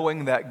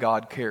 knowing that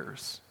God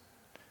cares.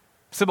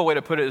 A simple way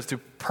to put it is to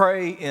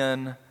pray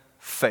in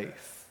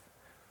faith.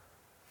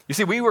 You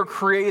see, we were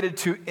created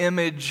to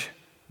image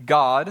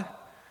God.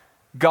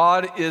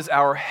 God is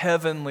our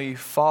heavenly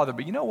Father.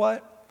 But you know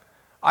what?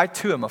 I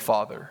too am a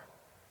father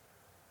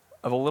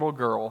of a little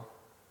girl.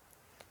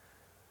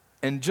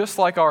 And just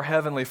like our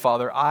heavenly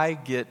Father, I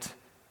get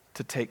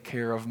to take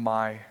care of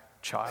my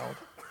child.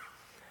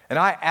 And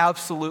I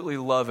absolutely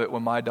love it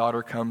when my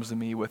daughter comes to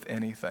me with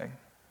anything.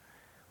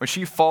 When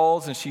she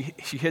falls and she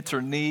hits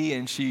her knee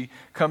and she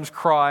comes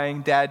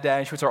crying, Dad,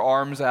 and she puts her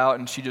arms out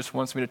and she just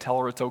wants me to tell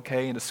her it's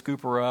okay and to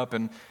scoop her up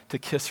and to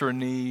kiss her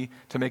knee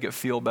to make it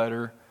feel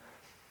better.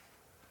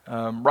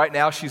 Right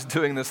now she's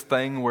doing this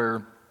thing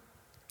where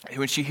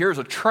when she hears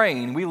a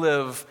train, we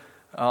live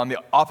on the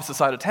opposite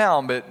side of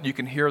town, but you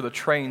can hear the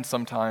train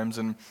sometimes.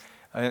 And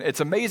it's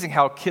amazing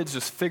how kids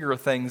just figure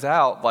things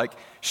out. Like,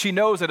 she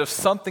knows that if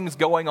something's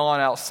going on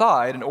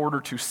outside, in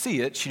order to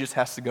see it, she just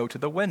has to go to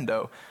the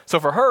window. So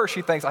for her,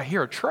 she thinks, I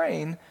hear a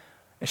train,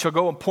 and she'll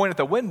go and point at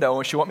the window,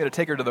 and she'll want me to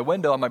take her to the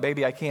window. I'm like,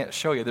 baby, I can't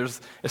show you.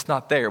 It's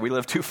not there. We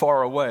live too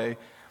far away.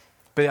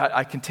 But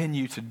I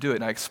continue to do it,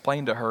 and I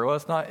explain to her, well,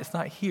 it's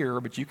not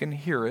here, but you can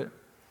hear it.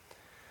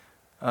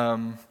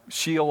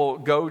 She'll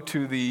go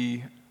to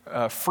the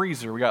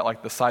freezer. We got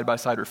like the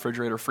side-by-side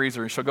refrigerator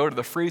freezer, and she'll go to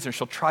the freezer and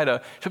she'll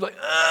be like,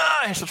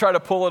 and she'll try to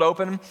pull it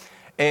open,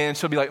 and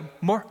she'll be like,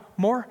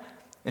 more,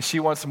 and she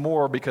wants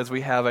more because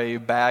we have a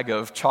bag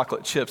of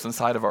chocolate chips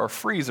inside of our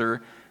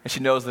freezer, and she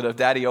knows that if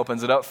Daddy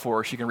opens it up for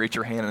her, she can reach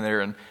her hand in there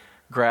and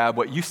grab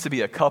what used to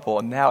be a couple,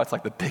 and now it's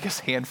like the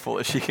biggest handful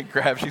that she can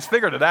grab. She's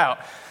figured it out.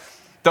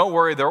 Don't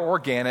worry, they're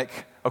organic,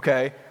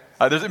 okay?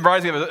 It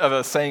reminds me of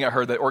a saying I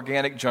heard that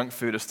organic junk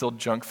food is still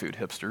junk food,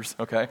 hipsters,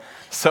 okay?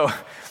 So,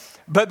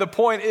 but the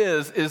point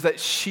is that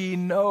she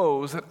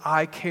knows that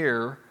I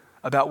care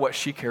about what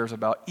she cares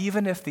about,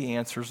 even if the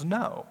answer's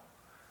no.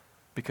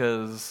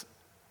 Because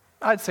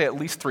I'd say at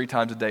least 3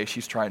 times a day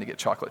she's trying to get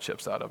chocolate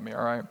chips out of me,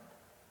 all right?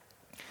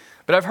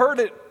 But I've heard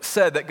it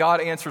said that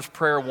God answers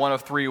prayer one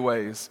of 3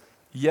 ways: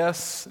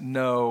 yes,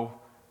 no,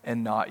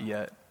 and not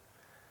yet.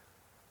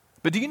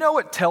 But do you know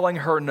what telling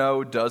her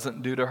no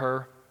doesn't do to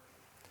her?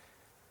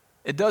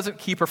 It doesn't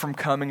keep her from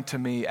coming to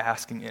me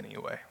asking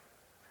anyway.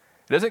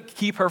 It doesn't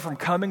keep her from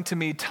coming to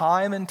me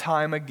time and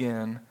time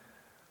again,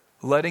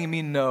 letting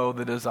me know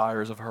the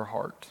desires of her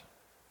heart.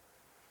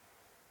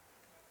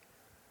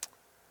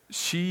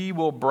 She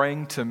will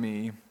bring to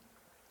me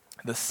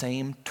the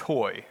same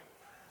toy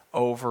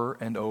over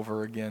and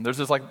over again. There's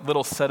this like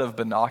little set of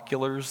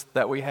binoculars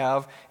that we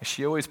have, and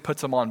she always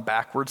puts them on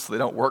backwards so they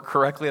don't work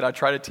correctly, and I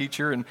try to teach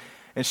her, and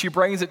she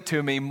brings it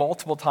to me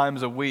multiple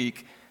times a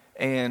week,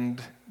 and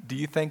do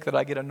you think that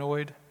I get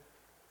annoyed?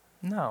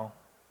 No.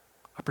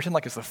 I pretend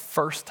like it's the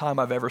first time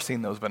I've ever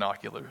seen those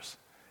binoculars.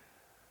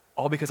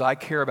 All because I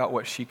care about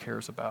what she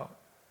cares about.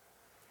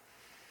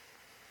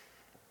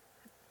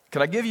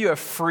 Can I give you a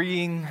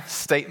freeing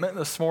statement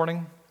this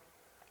morning?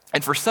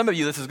 And for some of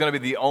you, this is going to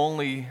be the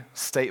only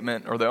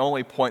statement or the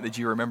only point that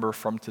you remember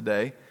from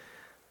today.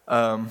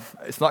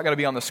 It's not going to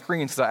be on the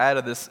screen since I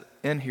added this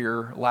in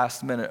here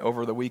last minute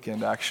over the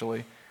weekend,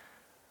 actually.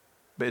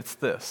 But it's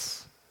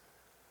this: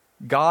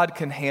 God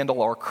can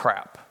handle our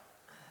crap.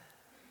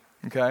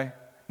 Okay?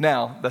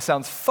 Now, that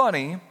sounds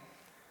funny,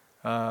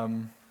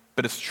 but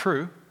it's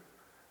true.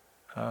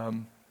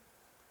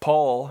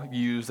 Paul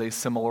used a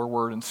similar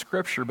word in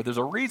Scripture, but there's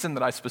a reason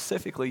that I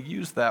specifically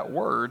use that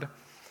word,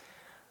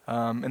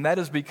 and that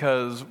is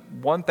because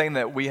one thing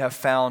that we have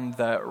found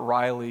that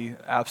Riley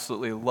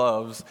absolutely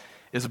loves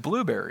is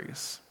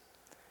blueberries.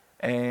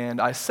 And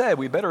I said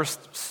we better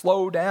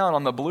slow down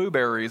on the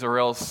blueberries or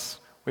else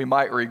we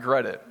might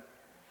regret it.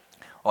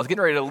 I was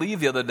getting ready to leave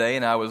the other day,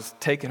 and I was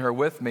taking her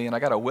with me, and I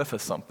got a whiff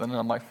of something, and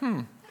I'm like,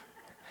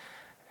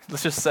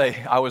 let's just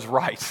say I was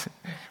right.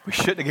 We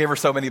shouldn't have gave her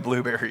so many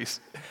blueberries.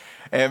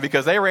 And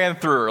because they ran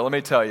through her, let me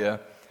tell you,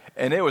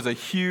 and it was a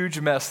huge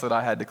mess that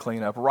I had to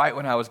clean up right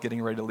when I was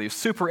getting ready to leave.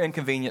 Super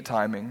inconvenient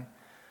timing.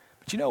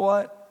 But you know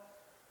what?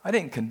 I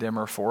didn't condemn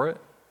her for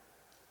it.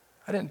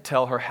 I didn't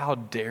tell her, how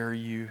dare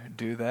you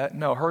do that?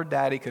 No, her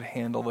daddy could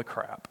handle the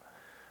crap,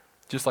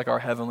 just like our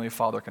Heavenly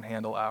Father can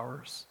handle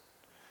ours.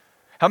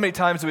 How many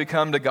times do we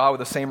come to God with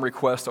the same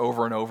request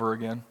over and over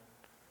again,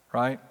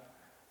 right?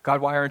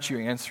 God, why aren't you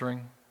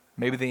answering?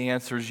 Maybe the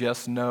answer is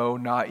yes, no,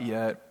 not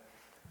yet.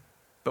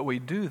 But we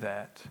do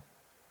that.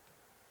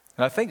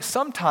 And I think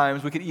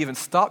sometimes we could even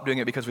stop doing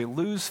it because we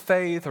lose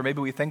faith, or maybe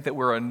we think that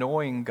we're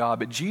annoying God.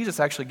 But Jesus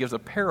actually gives a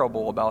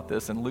parable about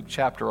this in Luke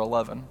chapter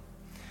 11. I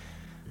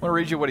want to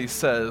read you what he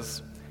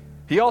says.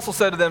 He also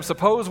said to them,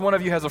 suppose one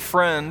of you has a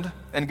friend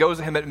and goes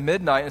to him at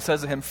midnight and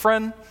says to him,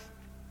 friend,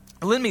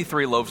 lend me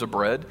 3 loaves of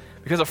bread,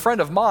 because a friend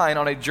of mine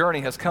on a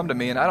journey has come to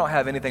me and I don't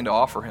have anything to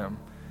offer him.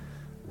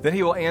 Then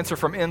he will answer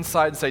from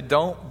inside and say,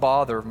 don't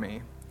bother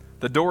me.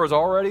 The door is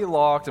already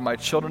locked and my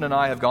children and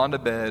I have gone to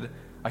bed.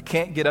 I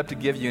can't get up to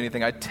give you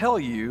anything. I tell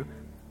you,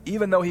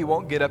 even though he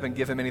won't get up and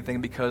give him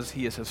anything because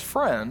he is his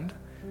friend,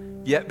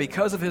 yet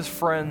because of his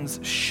friend's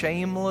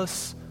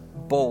shameless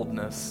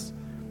boldness,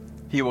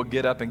 he will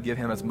get up and give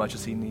him as much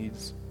as he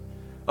needs.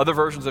 Other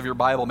versions of your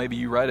Bible, maybe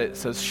you read it,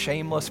 says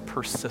shameless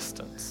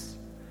persistence.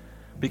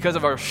 Because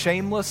of our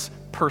shameless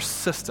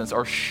persistence,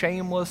 our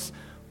shameless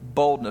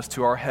boldness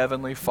to our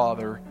Heavenly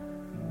Father,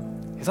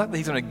 it's not that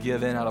he's going to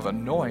give in out of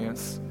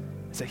annoyance.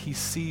 It's that he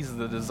sees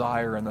the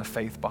desire and the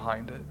faith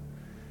behind it.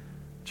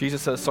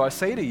 Jesus says, so I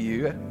say to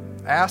you,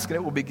 ask and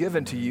it will be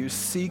given to you,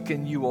 seek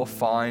and you will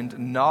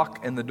find,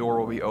 knock and the door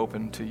will be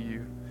opened to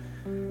you.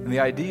 And the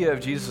idea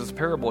of Jesus'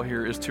 parable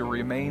here is to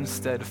remain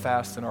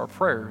steadfast in our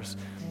prayers,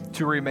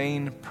 to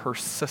remain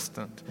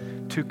persistent,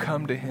 to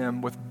come to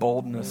him with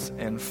boldness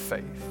and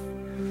faith.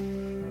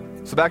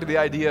 So back to the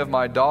idea of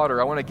my daughter,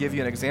 I want to give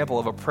you an example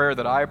of a prayer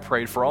that I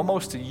prayed for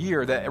almost a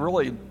year that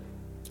really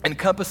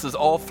encompasses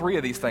all 3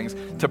 of these things: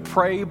 to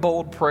pray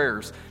bold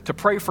prayers, to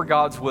pray for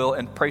God's will,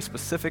 and pray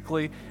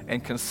specifically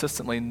and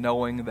consistently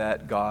knowing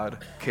that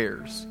God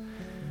cares.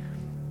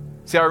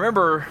 See, I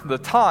remember the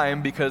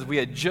time because we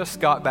had just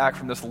got back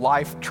from this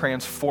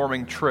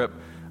life-transforming trip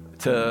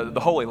to the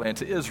Holy Land,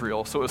 to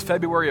Israel. So it was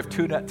February of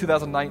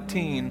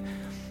 2019,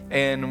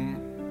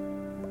 and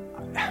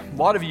a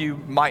lot of you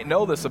might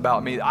know this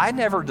about me. I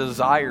never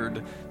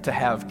desired to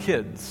have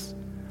kids.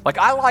 Like,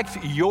 I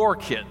liked your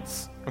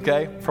kids,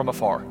 okay, from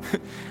afar.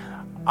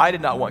 I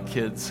did not want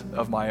kids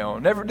of my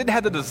own. Didn't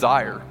have the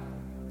desire.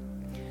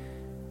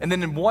 And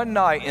then in one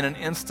night, in an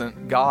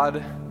instant,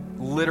 God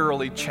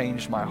literally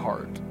changed my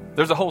heart.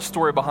 There's a whole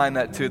story behind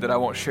that too that I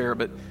won't share,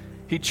 but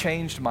he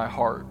changed my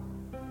heart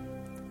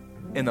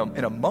in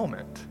a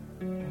moment.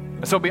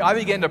 And so I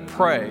began to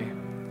pray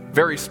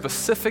very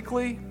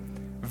specifically,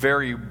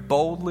 very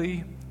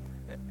boldly,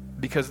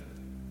 because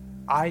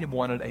I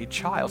wanted a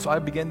child. So I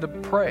began to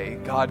pray,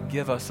 God,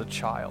 give us a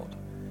child.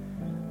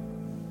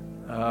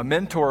 A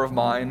mentor of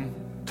mine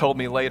told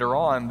me later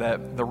on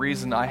that the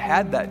reason I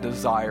had that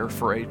desire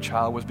for a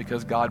child was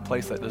because God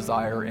placed that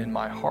desire in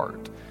my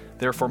heart.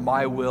 Therefore,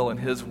 my will and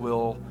his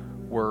will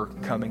were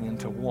coming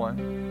into one.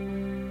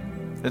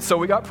 And so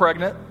we got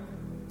pregnant.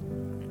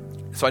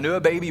 So I knew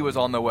a baby was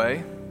on the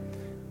way.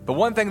 But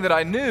one thing that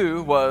I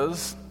knew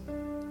was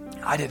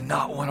I did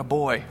not want a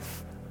boy.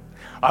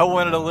 I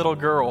wanted a little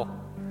girl.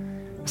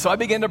 So I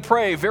began to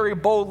pray very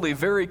boldly,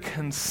 very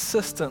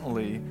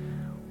consistently,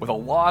 with a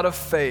lot of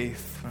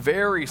faith,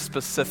 very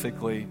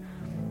specifically,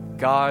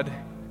 God,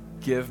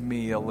 give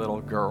me a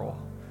little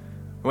girl.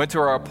 We went to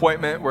our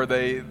appointment where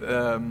they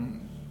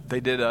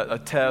did a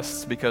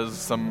test because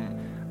some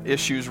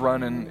issues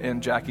run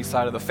in Jackie's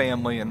side of the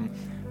family, and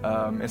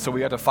so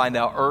we had to find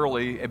out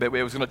early, but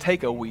it was going to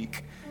take a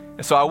week.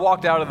 And so I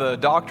walked out of the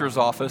doctor's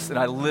office, and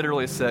I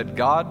literally said,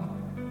 God,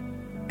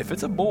 if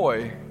it's a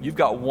boy, you've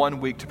got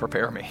 1 week to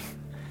prepare me.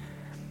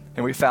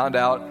 And we found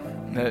out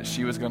that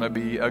she was going to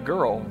be a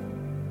girl.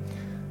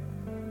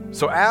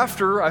 So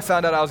after I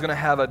found out I was going to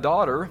have a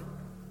daughter,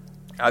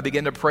 I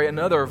began to pray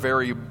another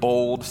very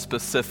bold,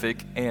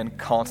 specific, and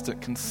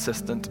constant,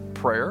 consistent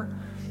prayer.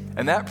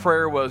 And that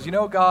prayer was,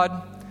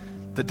 God,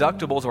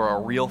 deductibles are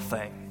a real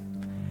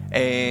thing.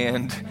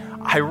 And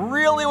I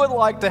really would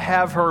like to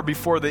have her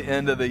before the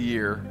end of the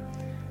year.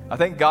 I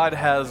think God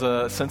has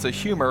a sense of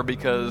humor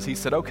because he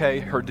said, okay,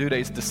 her due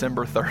date's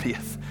December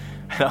 30th.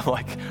 And I'm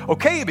like,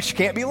 okay, but she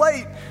can't be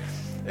late.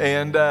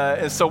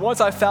 And so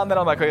once I found that,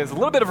 I'm like, okay, it's a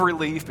little bit of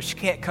relief, but she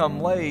can't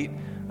come late.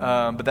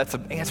 But that's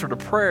an answer to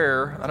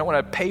prayer. I don't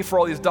want to pay for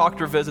all these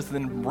doctor visits and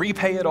then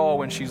repay it all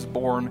when she's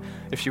born,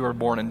 if she were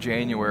born in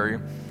January.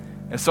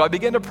 And so I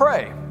began to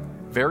pray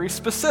very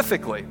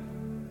specifically,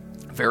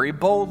 very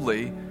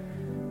boldly.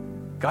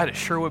 God, it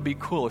sure would be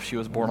cool if she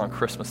was born on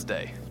Christmas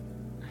Day,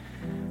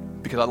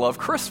 because I love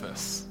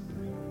Christmas.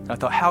 And I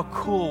thought, how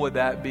cool would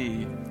that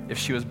be if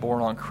she was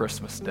born on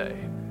Christmas Day?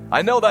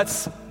 I know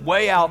that's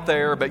way out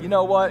there, but you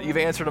know what? You've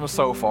answered them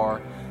so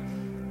far.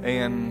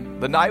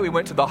 And the night we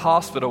went to the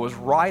hospital was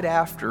right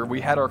after we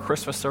had our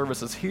Christmas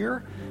services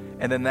here.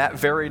 And then that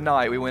very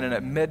night, we went in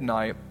at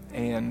midnight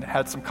and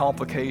had some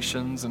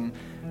complications, and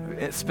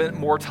it spent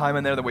more time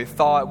in there than we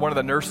thought. One of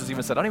the nurses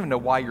even said, I don't even know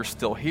why you're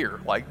still here.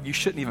 Like, you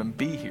shouldn't even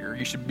be here.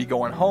 You should be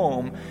going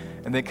home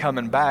and then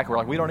coming back. We're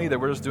like, we don't either.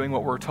 We're just doing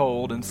what we're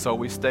told. And so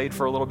we stayed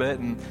for a little bit.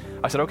 And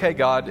I said, okay,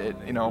 God,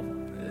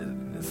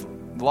 it's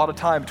a lot of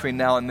time between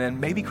now and then.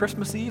 Maybe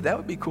Christmas Eve, that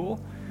would be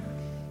cool.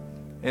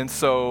 And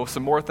so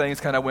some more things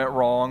kind of went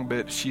wrong,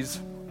 but she was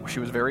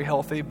very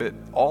healthy. But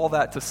all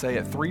that to say,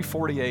 at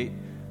 3:48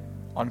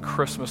 on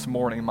Christmas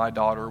morning, my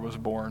daughter was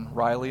born,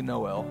 Riley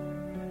Noel.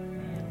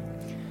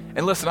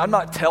 And listen, I'm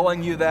not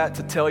telling you that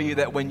to tell you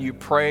that when you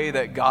pray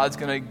that God's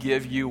going to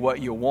give you what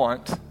you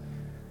want.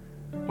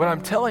 What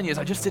I'm telling you is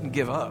I just didn't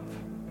give up.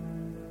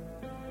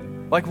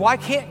 Like, why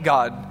can't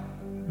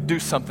God do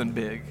something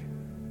big?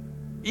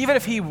 Even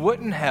if he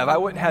wouldn't have, I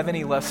wouldn't have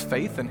any less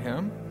faith in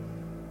him.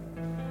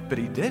 But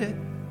he did it.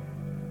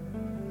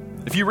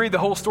 If you read the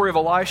whole story of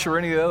Elisha or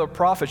any of the other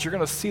prophets, you're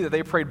going to see that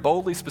they prayed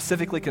boldly,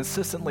 specifically,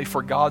 consistently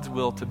for God's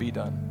will to be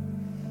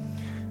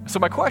done. So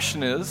my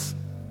question is,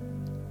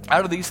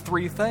 out of these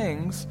three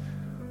things,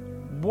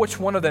 which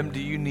one of them do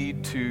you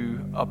need to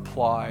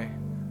apply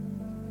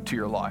to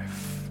your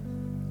life?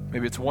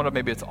 Maybe it's one of,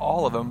 maybe it's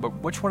all of them,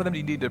 but which one of them do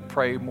you need to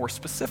pray more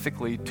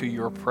specifically to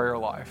your prayer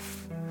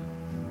life?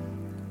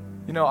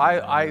 You know,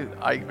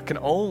 I can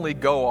only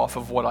go off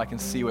of what I can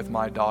see with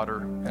my daughter,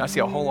 and I see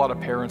a whole lot of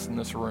parents in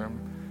this room.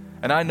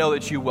 And I know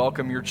that you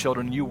welcome your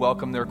children, you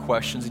welcome their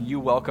questions, and you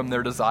welcome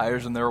their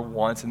desires and their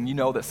wants, and you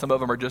know that some of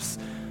them are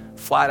just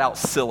flat out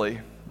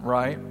silly,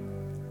 right?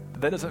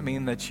 But that doesn't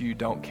mean that you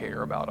don't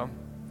care about them.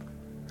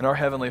 And our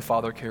Heavenly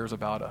Father cares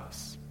about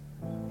us.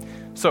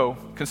 So,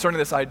 concerning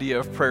this idea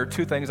of prayer,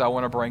 two things I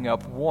want to bring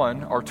up.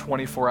 One, our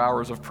 24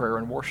 hours of prayer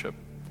and worship.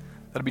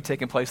 That'll be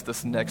taking place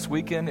this next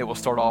weekend. It will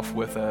start off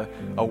with a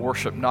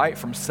worship night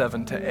from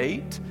 7 to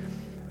 8.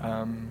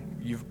 A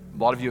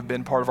lot of you have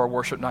been part of our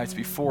worship nights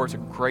before. It's a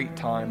great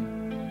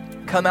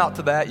time. Come out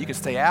to that. You can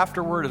stay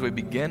afterward as we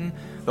begin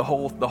the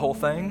whole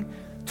thing.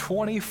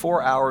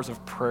 24 hours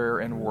of prayer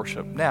and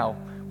worship. Now,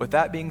 with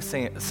that being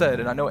said,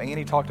 and I know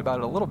Annie talked about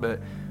it a little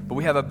bit, but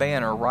we have a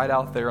banner right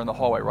out there in the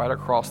hallway, right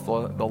across the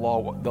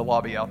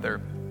lobby out there.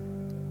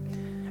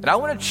 And I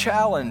want to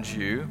challenge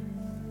you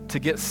to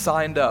get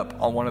signed up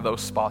on one of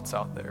those spots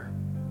out there.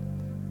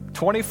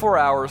 24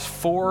 hours,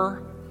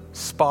 4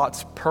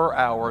 spots per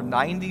hour,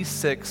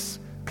 96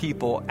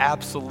 people,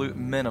 absolute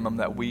minimum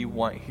that we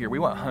want here. We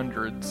want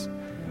hundreds,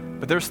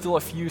 but there's still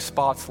a few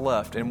spots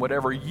left. And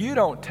whatever you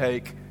don't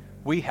take,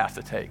 we have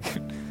to take.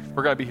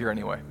 We're going to be here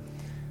anyway.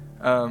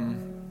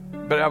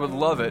 But I would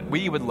love it,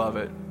 we would love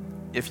it,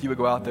 if you would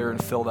go out there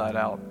and fill that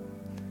out.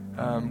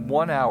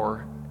 1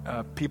 hour,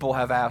 people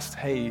have asked,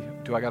 hey,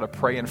 do I got to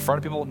pray in front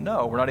of people?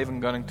 No, we're not even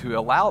going to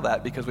allow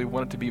that because we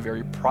want it to be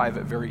very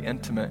private, very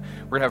intimate.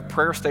 We're going to have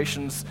prayer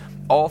stations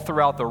all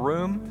throughout the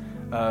room,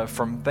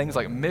 from things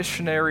like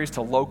missionaries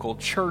to local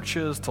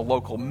churches to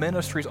local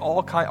ministries,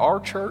 our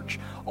church,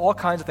 all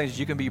kinds of things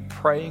you can be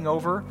praying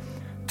over.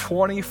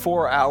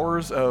 24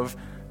 hours of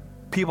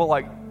people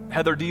like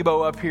Heather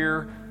Debo up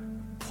here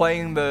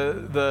playing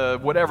the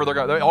whatever,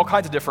 they're all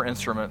kinds of different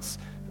instruments,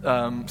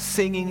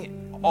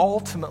 singing.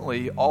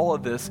 Ultimately, all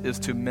of this is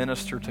to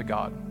minister to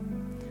God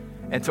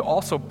and to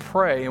also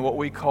pray in what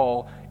we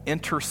call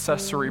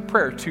intercessory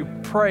prayer, to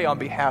pray on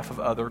behalf of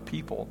other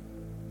people.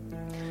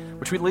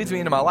 Which leads me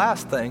into my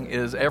last thing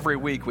is every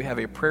week we have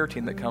a prayer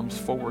team that comes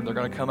forward. They're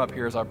going to come up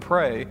here as I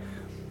pray,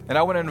 and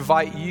I want to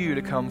invite you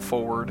to come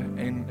forward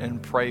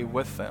and pray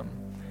with them.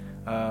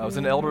 I was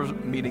in an elders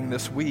meeting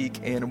this week,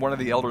 and one of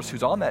the elders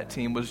who's on that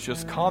team was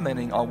just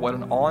commenting on what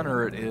an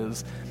honor it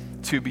is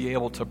to be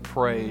able to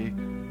pray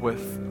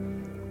with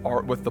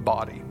the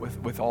body,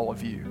 with all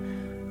of you.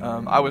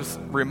 I was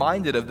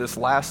reminded of this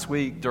last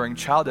week during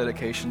child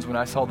dedications when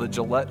I saw the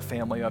Gillette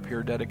family up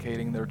here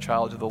dedicating their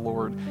child to the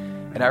Lord.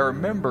 And I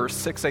remember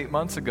 6-8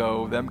 months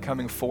ago them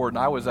coming forward, and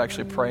I was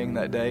actually praying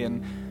that day,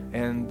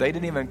 and they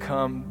didn't even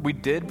come. We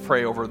did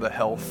pray over the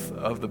health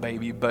of the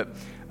baby, but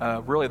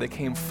really they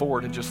came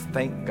forward and just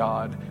thanked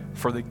God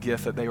for the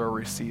gift that they were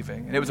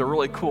receiving. And it was a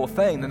really cool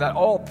thing, and that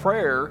all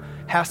prayer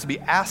has to be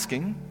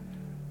asking.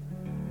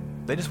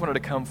 They just wanted to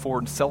come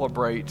forward and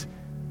celebrate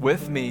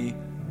with me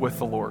with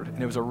the Lord.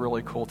 And it was a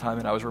really cool time.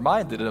 And I was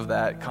reminded of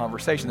that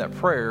conversation, that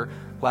prayer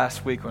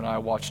last week when I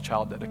watched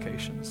child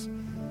dedications.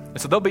 And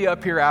so they'll be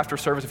up here after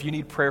service. If you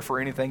need prayer for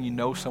anything, you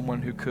know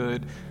someone who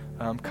could,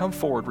 come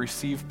forward,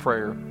 receive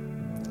prayer.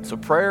 So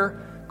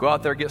prayer, go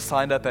out there, get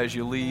signed up as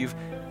you leave.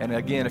 And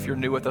again, if you're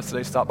new with us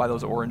today, stop by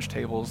those orange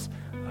tables.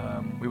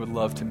 We would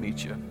love to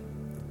meet you.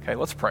 Okay,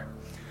 let's pray.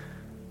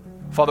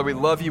 Father, we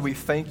love you. We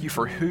thank you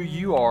for who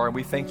you are, and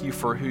we thank you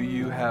for who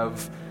you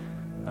have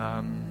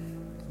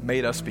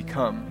made us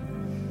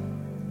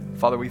become.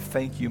 Father, we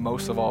thank you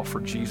most of all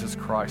for Jesus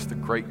Christ, the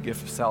great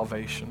gift of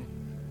salvation.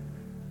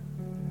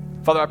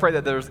 Father, I pray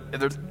that if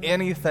there's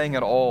anything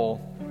at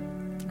all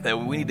that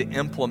we need to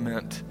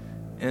implement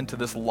into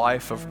this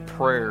life of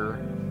prayer,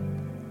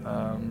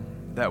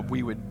 that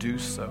we would do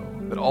so.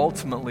 But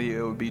ultimately,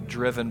 it would be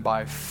driven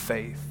by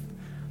faith,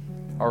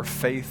 our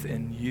faith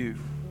in you.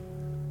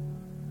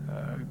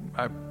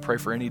 I pray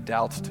for any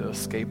doubts to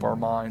escape our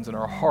minds and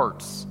our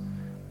hearts,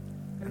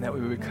 and that we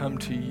would come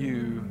to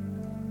you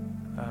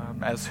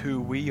as who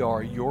we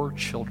are, your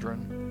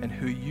children, and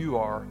who you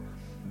are,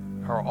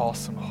 our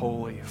awesome,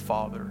 holy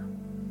Father.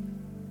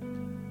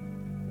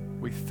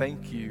 We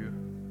thank you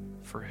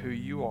for who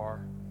you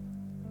are.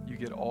 You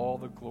get all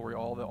the glory,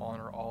 all the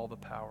honor, all the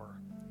power.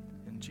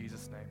 In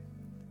Jesus'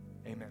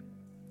 name, amen.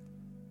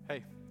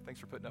 Hey, thanks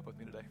for putting up with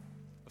me today.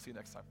 We'll see you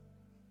next time.